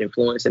really good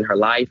influence in her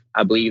life.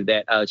 I believe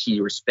that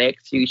she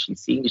respects you, she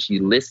sees, she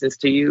listens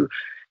to you,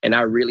 and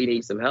I really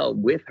need some help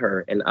with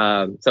her." And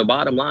so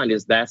bottom line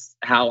is that's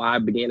how I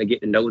began to get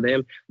to know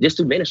them, just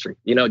through ministry,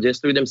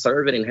 just through them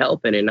serving and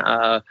helping. And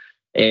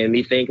and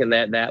me thinking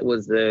that that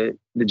was the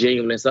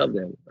genuineness of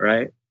them,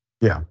 right?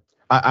 Yeah,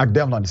 I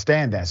definitely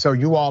understand that. So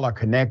you all are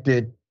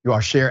connected. You all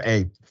share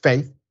a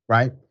faith,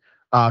 right?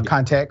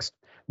 Context.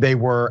 They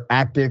were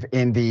active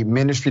in the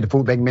ministry, the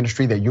food bank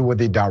ministry that you were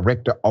the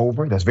director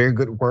over. That's very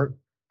good work.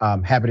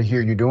 Happy to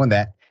hear you doing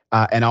that.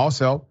 And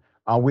also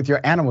with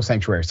your animal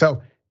sanctuary.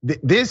 So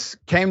this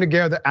came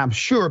together, I'm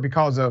sure,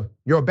 because of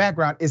your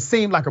background. It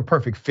seemed like a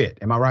perfect fit.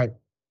 Am I right?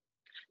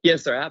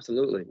 Yes, sir.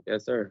 Absolutely.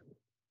 Yes, sir.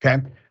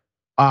 Okay.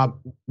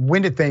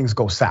 When did things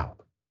go south?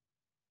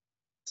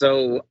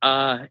 So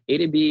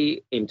it'd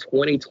be in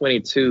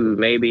 2022,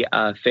 maybe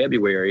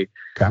February,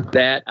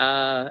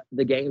 that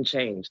the game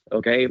changed.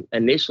 Okay.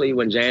 Initially,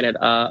 when Janet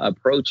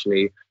approached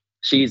me,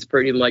 she's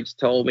pretty much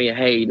told me,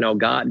 "Hey, you know,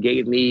 God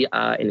gave me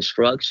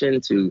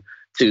instruction to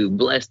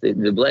bless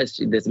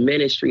this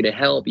ministry, to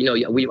help. You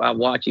know, I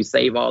watch you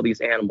save all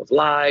these animals'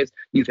 lives.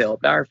 You've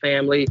helped our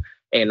family,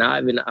 and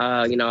I've been,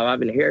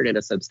 I've inherited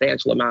a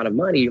substantial amount of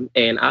money,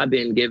 and I've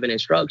been given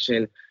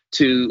instruction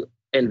to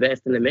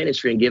invest in the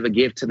ministry and give a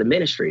gift to the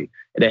ministry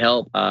to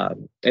help."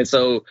 And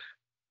so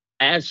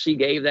as she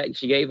gave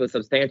a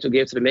substantial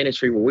gift to the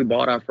ministry, where we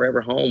bought our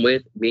forever home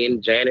with, me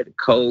and Janet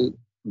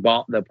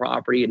bought the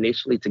property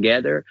initially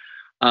together.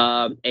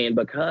 And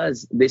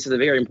because this is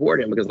very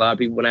important, because a lot of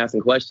people have been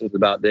asking questions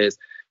about this.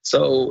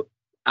 So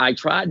I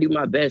try to do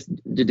my best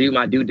to do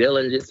my due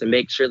diligence to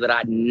make sure that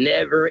I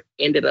never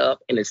ended up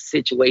in a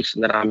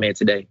situation that I'm in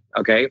today,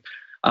 okay?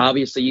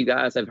 Obviously, you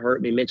guys have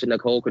heard me mention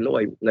Nicole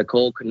Kanoy.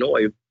 Nicole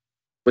Kanoy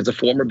was a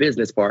former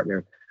business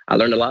partner. I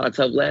learned a lot of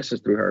tough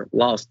lessons through her.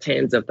 Lost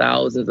tens of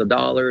thousands of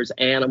dollars,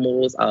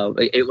 animals.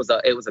 It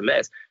was a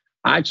mess.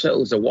 I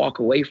chose to walk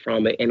away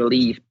from it and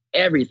leave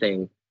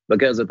everything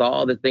because of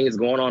all the things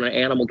going on in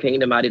Animal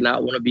Kingdom. I did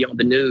not want to be on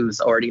the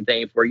news or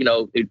anything for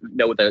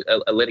with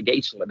a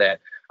litigation with that.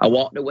 I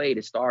walked away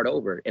to start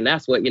over, and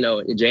that's what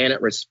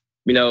Janet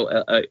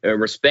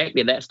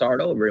respected that start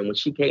over. And when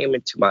she came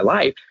into my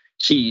life,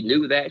 she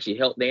knew that she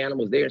helped the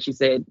animals there. And she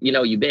said,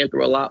 "You've been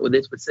through a lot with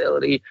this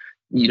facility.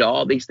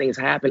 All these things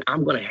happen.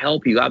 I'm going to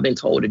help you. I've been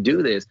told to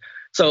do this."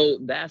 So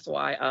that's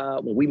why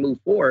when we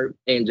moved forward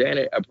and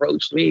Janet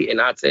approached me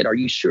and I said, "Are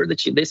you sure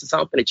that this is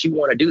something that you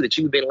want to do, that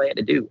you've been led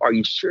to do? Are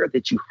you sure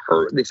that you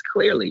heard this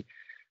clearly?"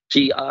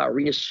 She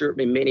reassured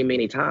me many,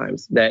 many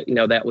times that,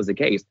 that was the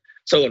case.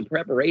 So in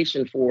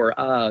preparation for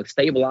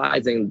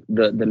stabilizing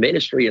the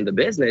ministry and the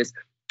business,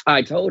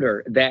 I told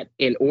her that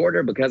in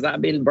order, because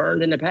I've been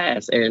burned in the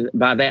past and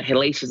by that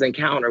hellacious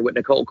encounter with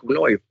Nicole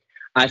Kanoy,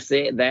 I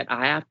said that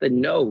I have to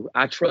know,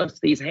 I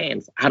trust these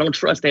hands. I don't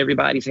trust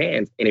everybody's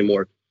hands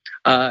anymore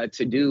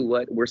to do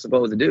what we're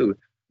supposed to do.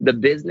 The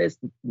business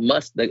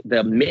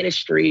the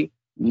ministry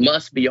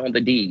must be on the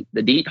deed.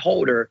 The deed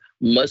holder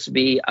must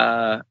be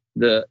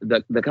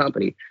the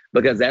company,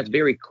 because that's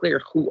very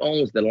clear who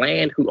owns the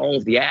land, who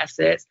owns the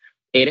assets,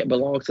 and it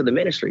belongs to the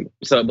ministry.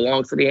 So it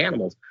belongs to the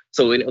animals.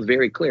 So it was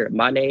very clear.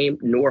 My name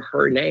nor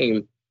her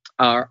name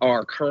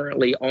are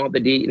currently on the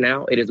deed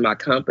now. It is my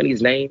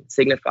company's name,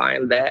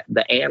 signifying that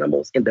the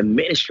animals in the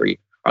ministry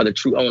are the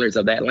true owners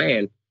of that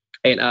land.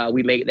 And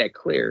we made that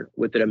clear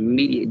with an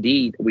immediate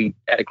deed.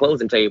 At a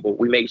closing table,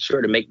 we made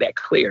sure to make that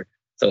clear.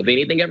 So if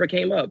anything ever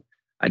came up,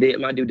 I did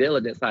my due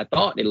diligence. I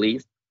thought, at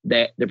least,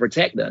 that to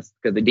protect us,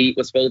 because the deed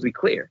was supposed to be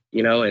clear,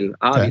 and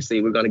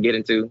obviously we're going to get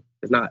into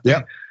it's not.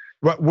 Yeah.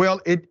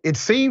 Well, it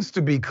seems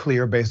to be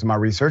clear based on my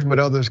research, but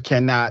others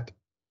cannot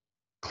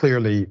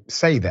clearly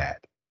say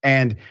that.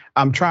 And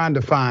I'm trying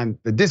to find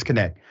the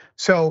disconnect.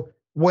 So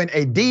when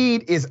a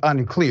deed is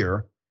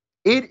unclear,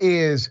 it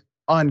is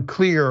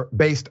unclear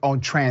based on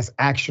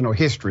transactional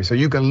history. So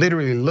you can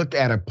literally look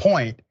at a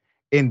point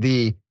in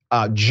the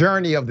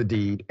journey of the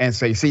deed and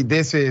say, see,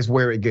 this is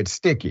where it gets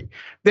sticky.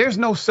 There's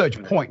no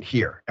such point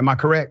here. Am I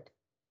correct?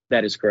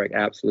 That is correct.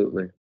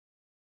 Absolutely.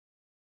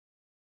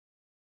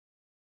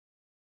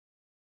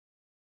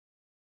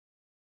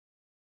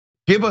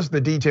 Give us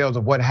the details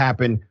of what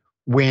happened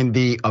when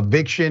the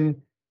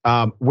eviction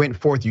went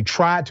forth. You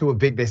tried to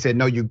evict. They said,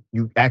 no, you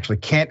actually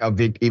can't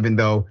evict, even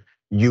though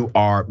you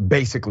are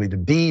basically the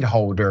deed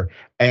holder,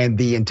 and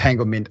the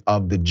entanglement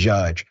of the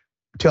judge.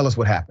 Tell us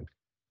what happened.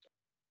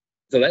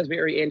 So that's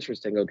very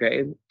interesting,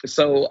 okay?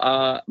 So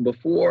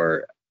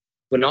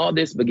when all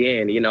this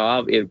began,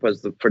 it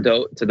was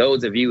to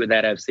those of you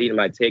that have seen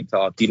my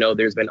TikTok,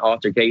 there's been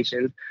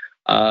altercations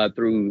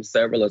through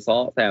several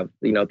assaults, have,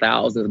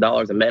 thousands of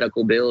dollars in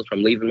medical bills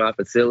from leaving my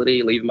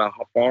facility, leaving my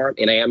farm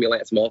in an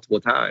ambulance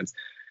multiple times.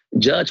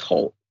 Judge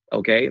Holt,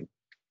 okay,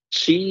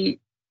 she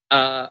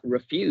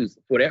refused,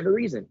 for whatever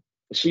reason,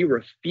 she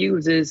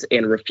refused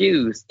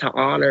to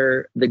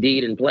honor the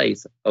deed in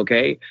place,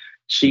 okay?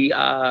 She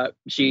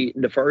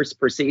the first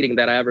proceeding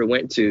that I ever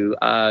went to,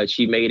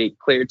 she made it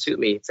clear to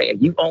me,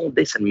 saying, "You own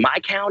this in my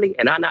county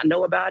and I not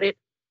know about it."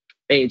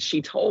 And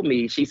she told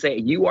me, she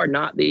said, "You are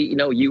not you're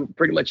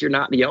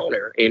not the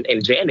owner,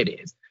 and Janet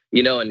is,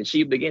 and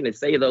she began to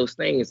say those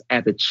things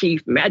as the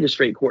chief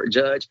magistrate court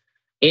judge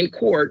in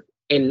court,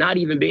 and not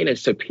even being a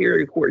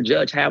superior court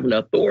judge having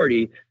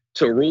authority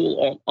to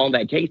rule on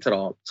that case at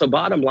all. So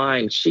bottom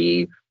line,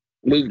 she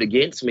moved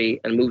against me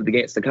and moved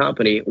against the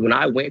company when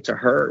I went to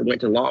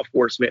law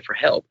enforcement for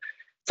help.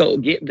 So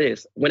get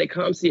this, when it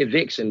comes to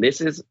eviction,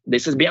 this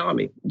is beyond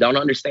me. Don't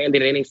understand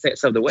it in any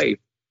sense of the way.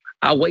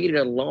 I waited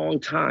a long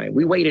time.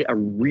 We waited a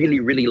really,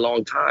 really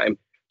long time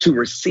to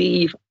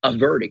receive a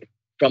verdict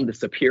from the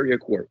Superior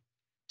Court.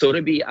 So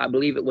to be, I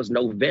believe it was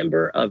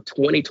November of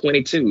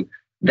 2022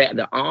 that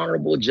the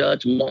Honorable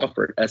Judge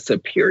Montfort, a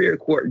Superior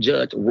Court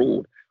judge,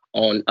 ruled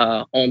on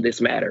this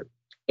matter.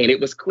 And it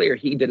was clear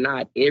he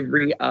denied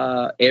everything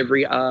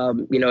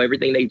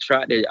they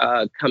tried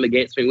to come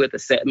against me with, to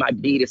set my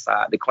deed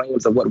aside, the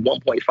claims of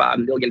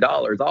 $1.5 million,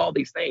 all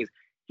these things.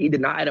 He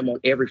denied them on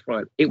every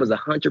front. It was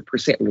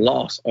 100%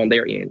 loss on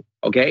their end.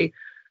 Okay.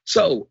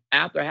 So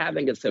after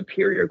having a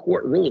Superior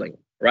Court ruling,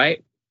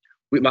 right,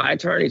 with my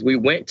attorneys, we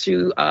went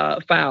to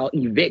file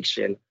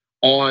eviction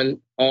on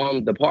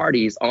the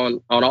parties,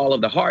 on all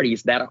of the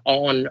Hardys that are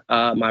on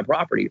my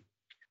property.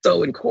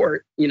 So in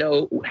court,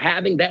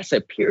 having that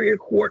Superior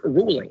Court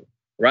ruling,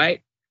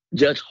 right,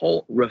 Judge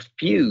Holt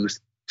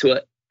refused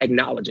to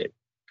acknowledge it.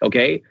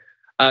 Okay.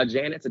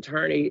 Janet's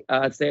attorney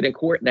said in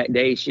court that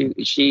day,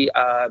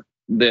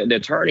 the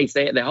attorney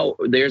said that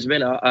there's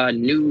been a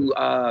new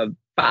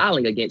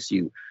filing against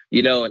you,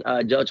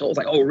 and Judge Holt's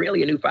like, oh,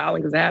 really? A new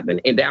filing has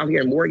happened? And down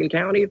here in Morgan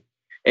County?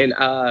 And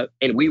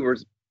we were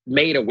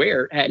made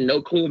aware, had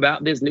no clue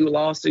about this new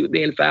lawsuit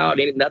being filed,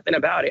 nothing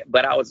about it.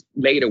 But I was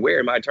made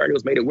aware, my attorney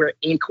was made aware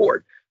in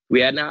court.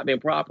 We had not been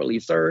properly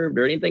served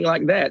or anything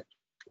like that.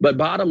 But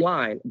bottom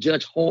line,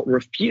 Judge Holt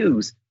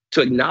refused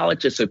to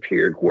acknowledge a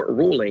Superior Court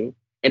ruling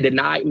and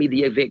denied me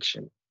the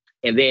eviction.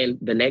 And then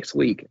the next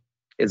week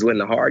is when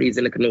the Hardys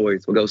and the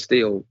Canoys will go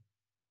steal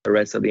the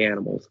rest of the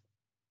animals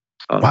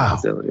out of the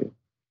facility.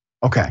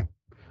 Okay.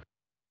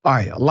 All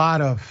right. A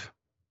lot of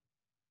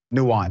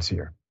nuance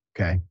here.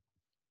 Okay.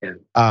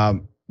 Yeah.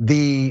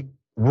 The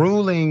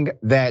ruling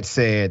that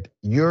said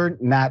you're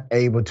not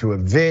able to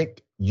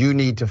evict, you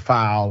need to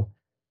file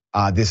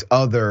this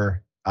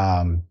other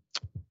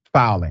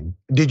filing.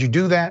 Did you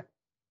do that?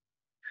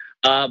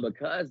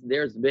 Because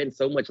there's been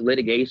so much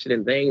litigation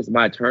and things,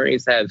 my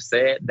attorneys have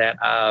said that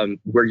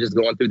we're just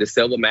going through the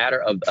civil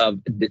matter of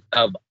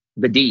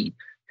the deed.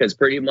 Because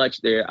pretty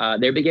much they've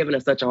been giving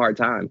us such a hard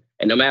time,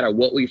 and no matter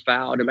what we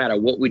file, no matter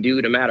what we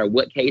do, no matter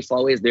what case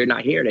law is, they're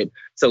not hearing it.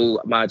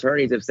 So my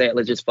attorneys have said,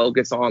 let's just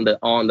focus on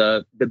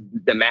the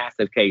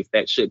massive case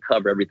that should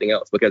cover everything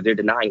else, because they're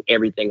denying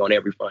everything on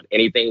every front.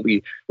 Anything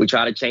we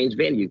try to change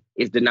venue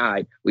is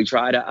denied. We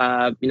try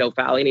to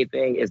file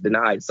anything is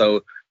denied.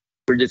 So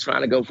we're just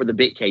trying to go for the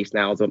big case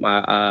now, is what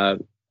my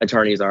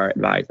attorneys are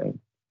advising.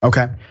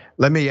 Okay,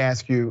 let me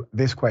ask you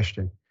this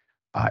question: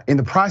 in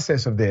the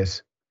process of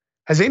this,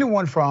 has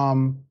anyone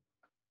from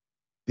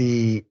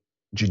the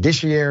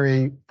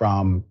judiciary,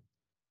 from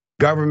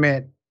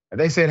government,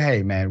 they said,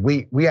 hey, man,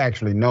 we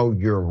actually know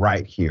you're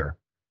right here,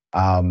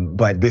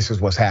 but this is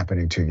what's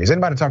happening to you? Has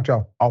anybody talked to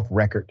you off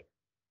record?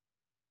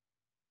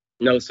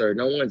 No, sir.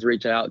 No one's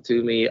reached out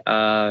to me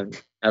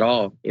at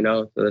all,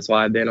 So that's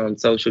why I've been on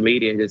social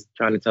media just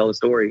trying to tell the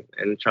story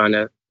and trying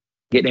to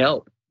get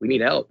help. We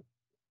need help.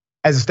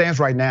 As it stands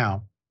right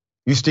now,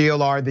 you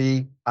still are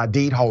the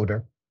deed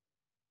holder.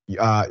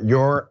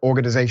 Your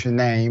organization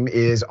name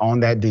is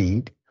on that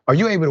deed. Are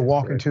you able to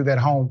walk into that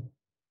home?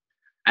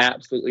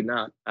 Absolutely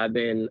not. I've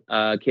been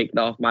kicked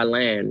off my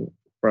land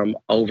from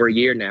over a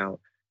year now.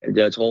 And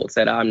Judge Holt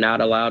said I'm not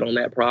allowed on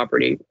that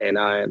property, and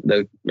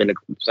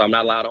so I'm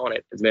not allowed on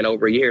it. It's been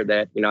over a year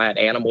that I had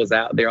animals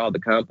out there, all the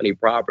company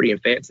property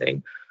and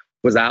fencing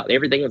was out.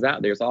 Everything was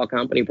out there. It's all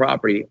company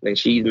property, and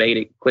she's made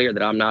it clear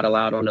that I'm not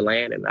allowed on the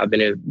land, and I've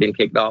been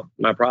kicked off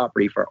my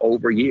property for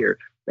over a year.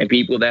 And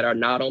people that are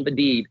not on the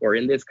deed or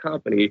in this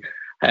company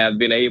have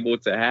been able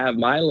to have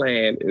my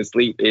land and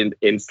sleep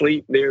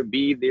there,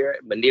 be there,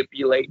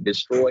 manipulate,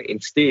 destroy,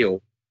 and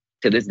steal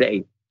to this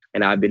day.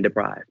 And I've been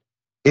deprived.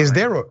 Has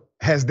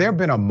there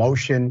been a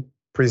motion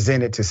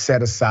presented to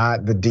set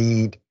aside the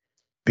deed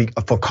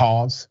for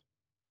cause?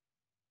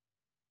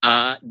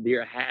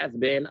 There has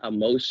been a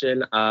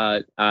motion,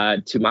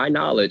 to my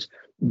knowledge,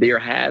 there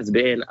has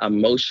been a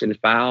motion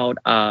filed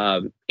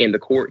in the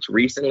courts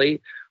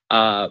recently.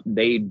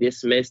 They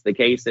dismissed the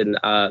case, and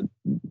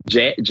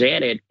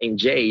Janet and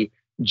Jay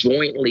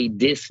jointly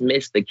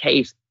dismissed the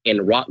case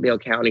in Rockdale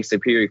County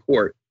Superior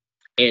Court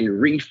and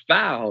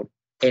refiled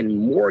in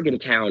Morgan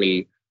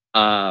County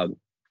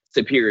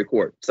Superior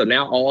Court. So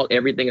now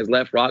everything has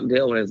left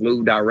Rockdale and has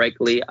moved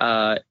directly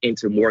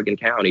into Morgan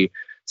County.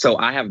 So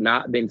I have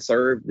not been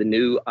served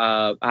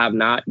I have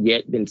not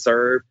yet been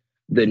served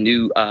the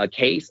new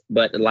case.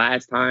 But the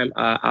last time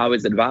I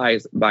was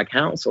advised by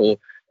counsel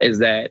is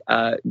that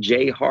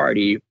Jay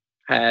Hardy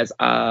has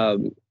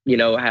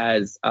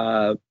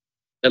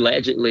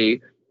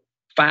allegedly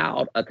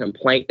filed a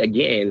complaint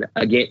again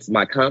against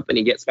my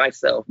company, against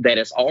myself, that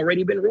has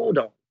already been ruled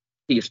on.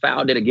 He's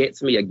filed it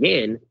against me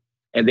again.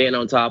 And then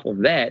on top of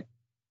that,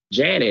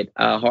 Janet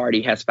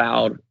Hardy has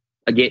filed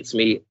against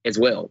me as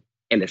well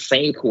in the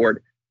same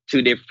court,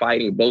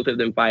 both of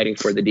them fighting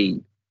for the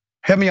deed.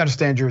 Help me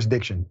understand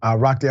jurisdiction.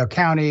 Rockdale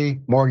County,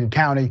 Morgan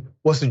County,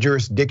 what's the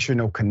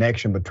jurisdictional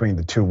connection between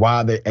the two? Why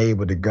are they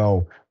able to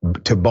go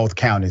to both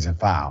counties and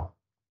file?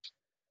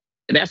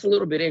 That's a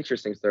little bit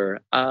interesting, sir.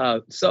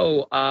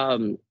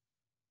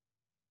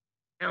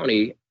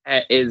 County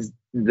is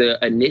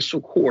the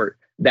initial court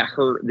that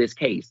heard this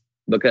case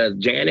because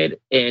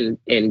Janet and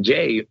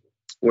James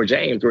were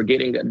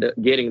getting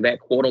that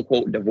quote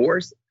unquote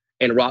divorce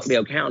in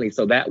Rockdale County.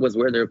 So that was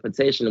where their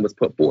petition was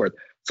put forth.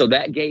 So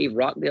that gave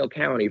Rockdale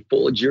County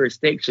full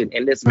jurisdiction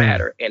in this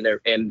matter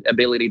and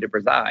ability to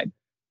preside.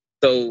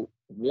 So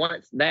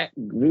once that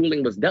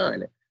ruling was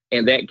done,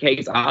 in that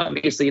case,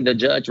 obviously the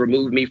judge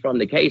removed me from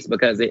the case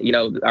because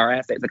our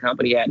assets, the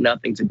company had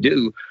nothing to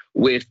do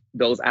with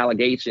those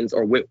allegations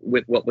or with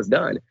what was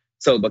done.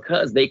 So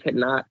because they could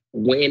not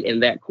win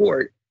in that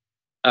court,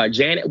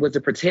 Janet was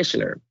the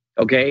petitioner.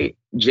 Okay,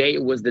 Jay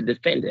was the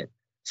defendant.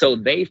 So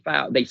they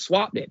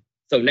swapped it.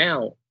 So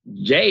now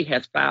James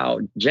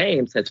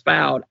has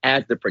filed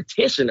as the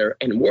petitioner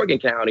in Morgan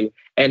County,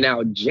 and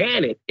now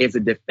Janet is a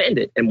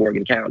defendant in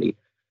Morgan County.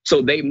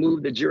 So they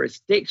moved the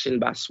jurisdiction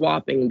by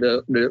swapping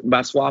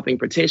swapping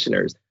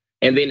petitioners.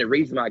 And then the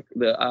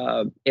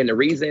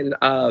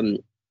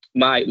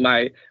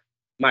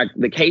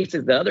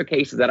other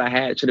cases that I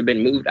had should have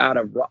been moved out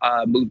of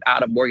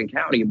Morgan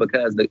County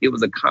because it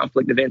was a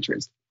conflict of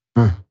interest.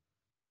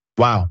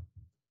 Wow.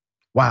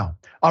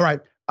 All right.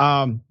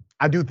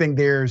 I do think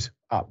there's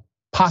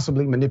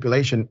possibly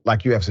manipulation,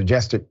 like you have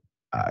suggested,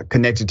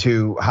 connected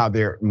to how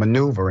they're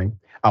maneuvering,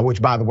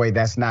 which, by the way,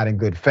 that's not in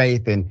good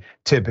faith. And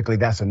typically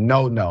that's a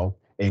no-no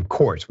in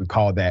courts. We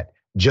call that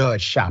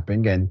judge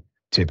shopping, and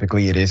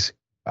typically it is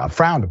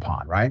frowned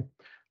upon, right?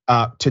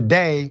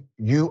 Today,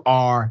 you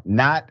are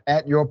not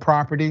at your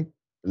property.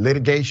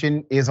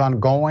 Litigation is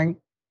ongoing.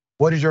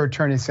 What is your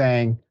attorney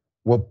saying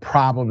will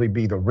probably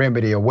be the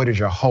remedy, or what is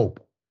your hope?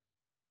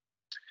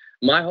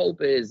 My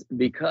hope is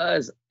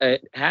because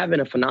having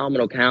a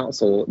phenomenal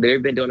counsel,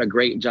 they've been doing a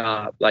great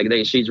job.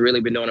 She's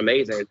really been doing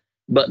amazing.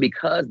 But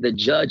because the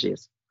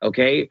judges,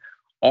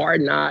 are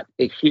not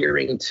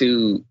adhering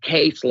to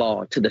case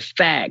law, to the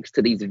facts,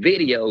 to these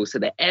videos, to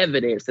the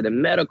evidence, to the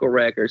medical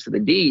records, to the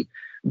deed,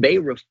 they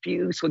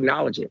refuse to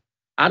acknowledge it.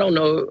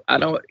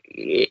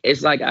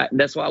 It's like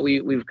that's why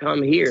we've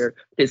come here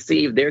to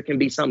see if there can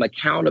be some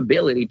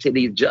accountability to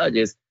these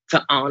judges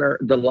to honor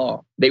the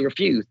law. They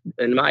refuse.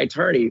 And my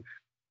attorney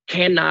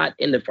cannot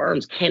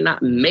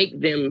make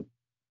them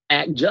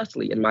act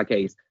justly in my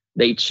case.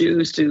 They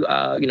choose to,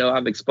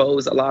 I've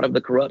exposed a lot of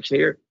the corruption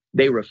here.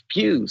 They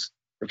refuse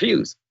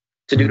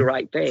to do the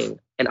right thing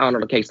and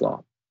honor the case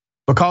law.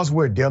 Because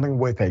we're dealing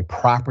with a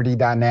property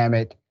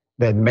dynamic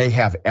that may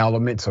have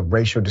elements of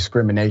racial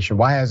discrimination,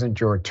 why hasn't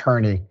your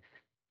attorney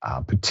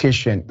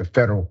petitioned the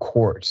federal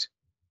courts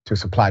to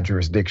supply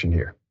jurisdiction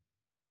here?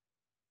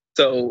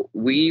 So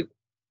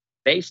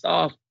based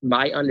off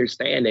my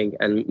understanding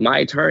and my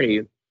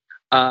attorney,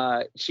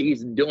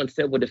 she's doing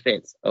civil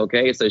defense.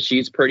 So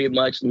she's pretty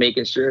much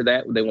making sure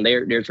that when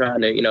they're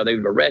trying to,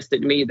 they've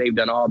arrested me, they've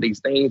done all these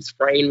things,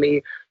 framed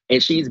me,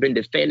 and she's been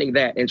defending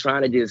that and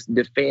trying to just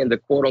defend the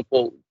quote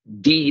unquote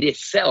deed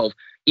itself,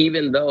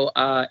 even though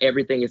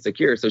everything is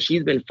secure. So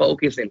she's been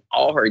focusing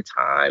all her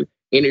time,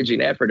 energy,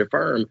 and effort. The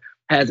firm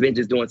has been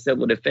just doing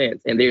civil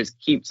defense, and there's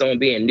keeps on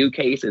being new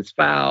cases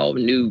filed,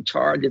 new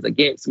charges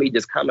against me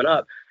just coming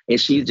up,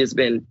 and she's just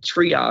been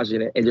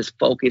triaging it and just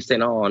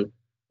focusing on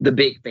the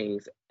big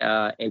things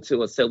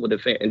until a civil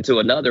defense, until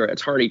another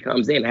attorney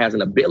comes in, has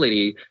an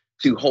ability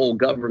to hold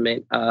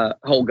governments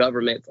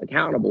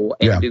accountable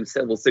and do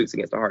civil suits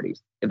against the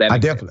Hardys. I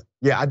definitely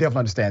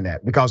understand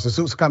that, because the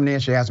suits are coming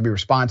in, she has to be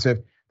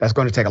responsive. That's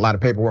going to take a lot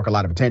of paperwork, a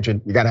lot of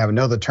attention. You got to have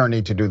another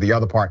attorney to do the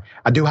other part.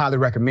 I do highly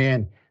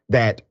recommend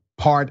that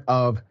part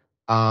of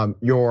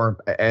your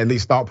at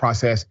least thought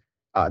process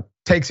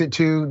takes it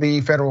to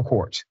the federal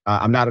courts.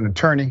 I'm not an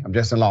attorney, I'm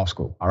just in law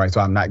school. All right, so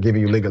I'm not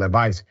giving you legal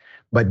advice,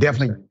 but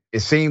definitely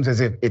it seems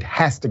as if it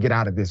has to get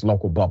out of this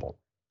local bubble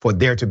for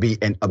there to be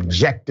an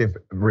objective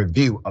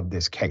review of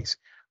this case.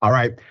 All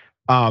right.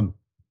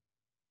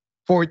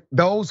 For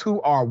those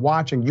who are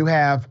watching, do you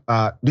have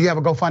a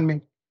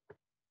GoFundMe?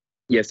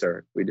 Yes,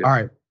 sir, we do. All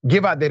right,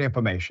 give out that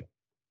information.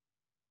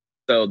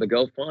 So the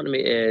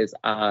GoFundMe is,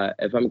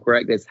 if I'm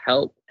correct, is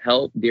help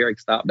Derek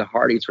stop the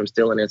Hardys from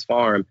stealing his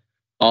farm.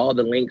 All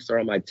the links are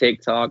on my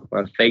TikTok,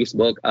 my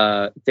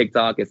Facebook.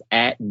 TikTok is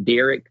at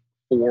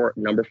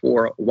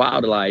Derek4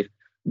 Wildlife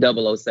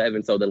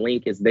 007. So the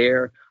link is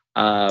there,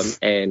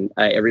 and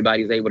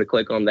everybody's able to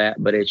click on that.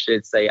 But it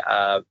should say,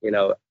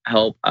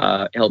 help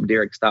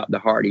Derek stop the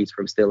Hardys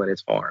from stealing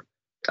his farm.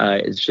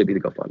 It should be the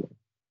GoFundMe.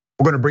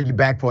 We're going to bring you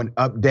back for an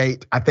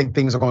update. I think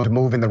things are going to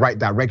move in the right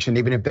direction,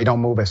 even if they don't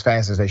move as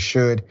fast as they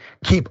should.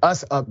 Keep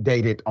us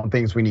updated on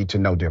things we need to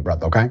know, dear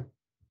brother, okay?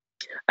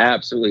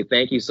 Absolutely.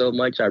 Thank you so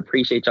much. I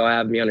appreciate y'all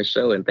having me on the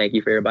show, and thank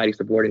you for everybody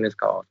supporting this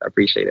cause. I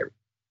appreciate it.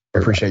 I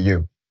appreciate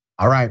you.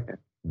 All right.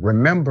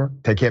 Remember,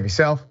 take care of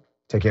yourself,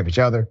 take care of each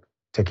other,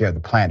 take care of the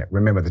planet.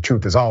 Remember, the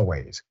truth is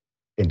always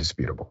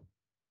indisputable.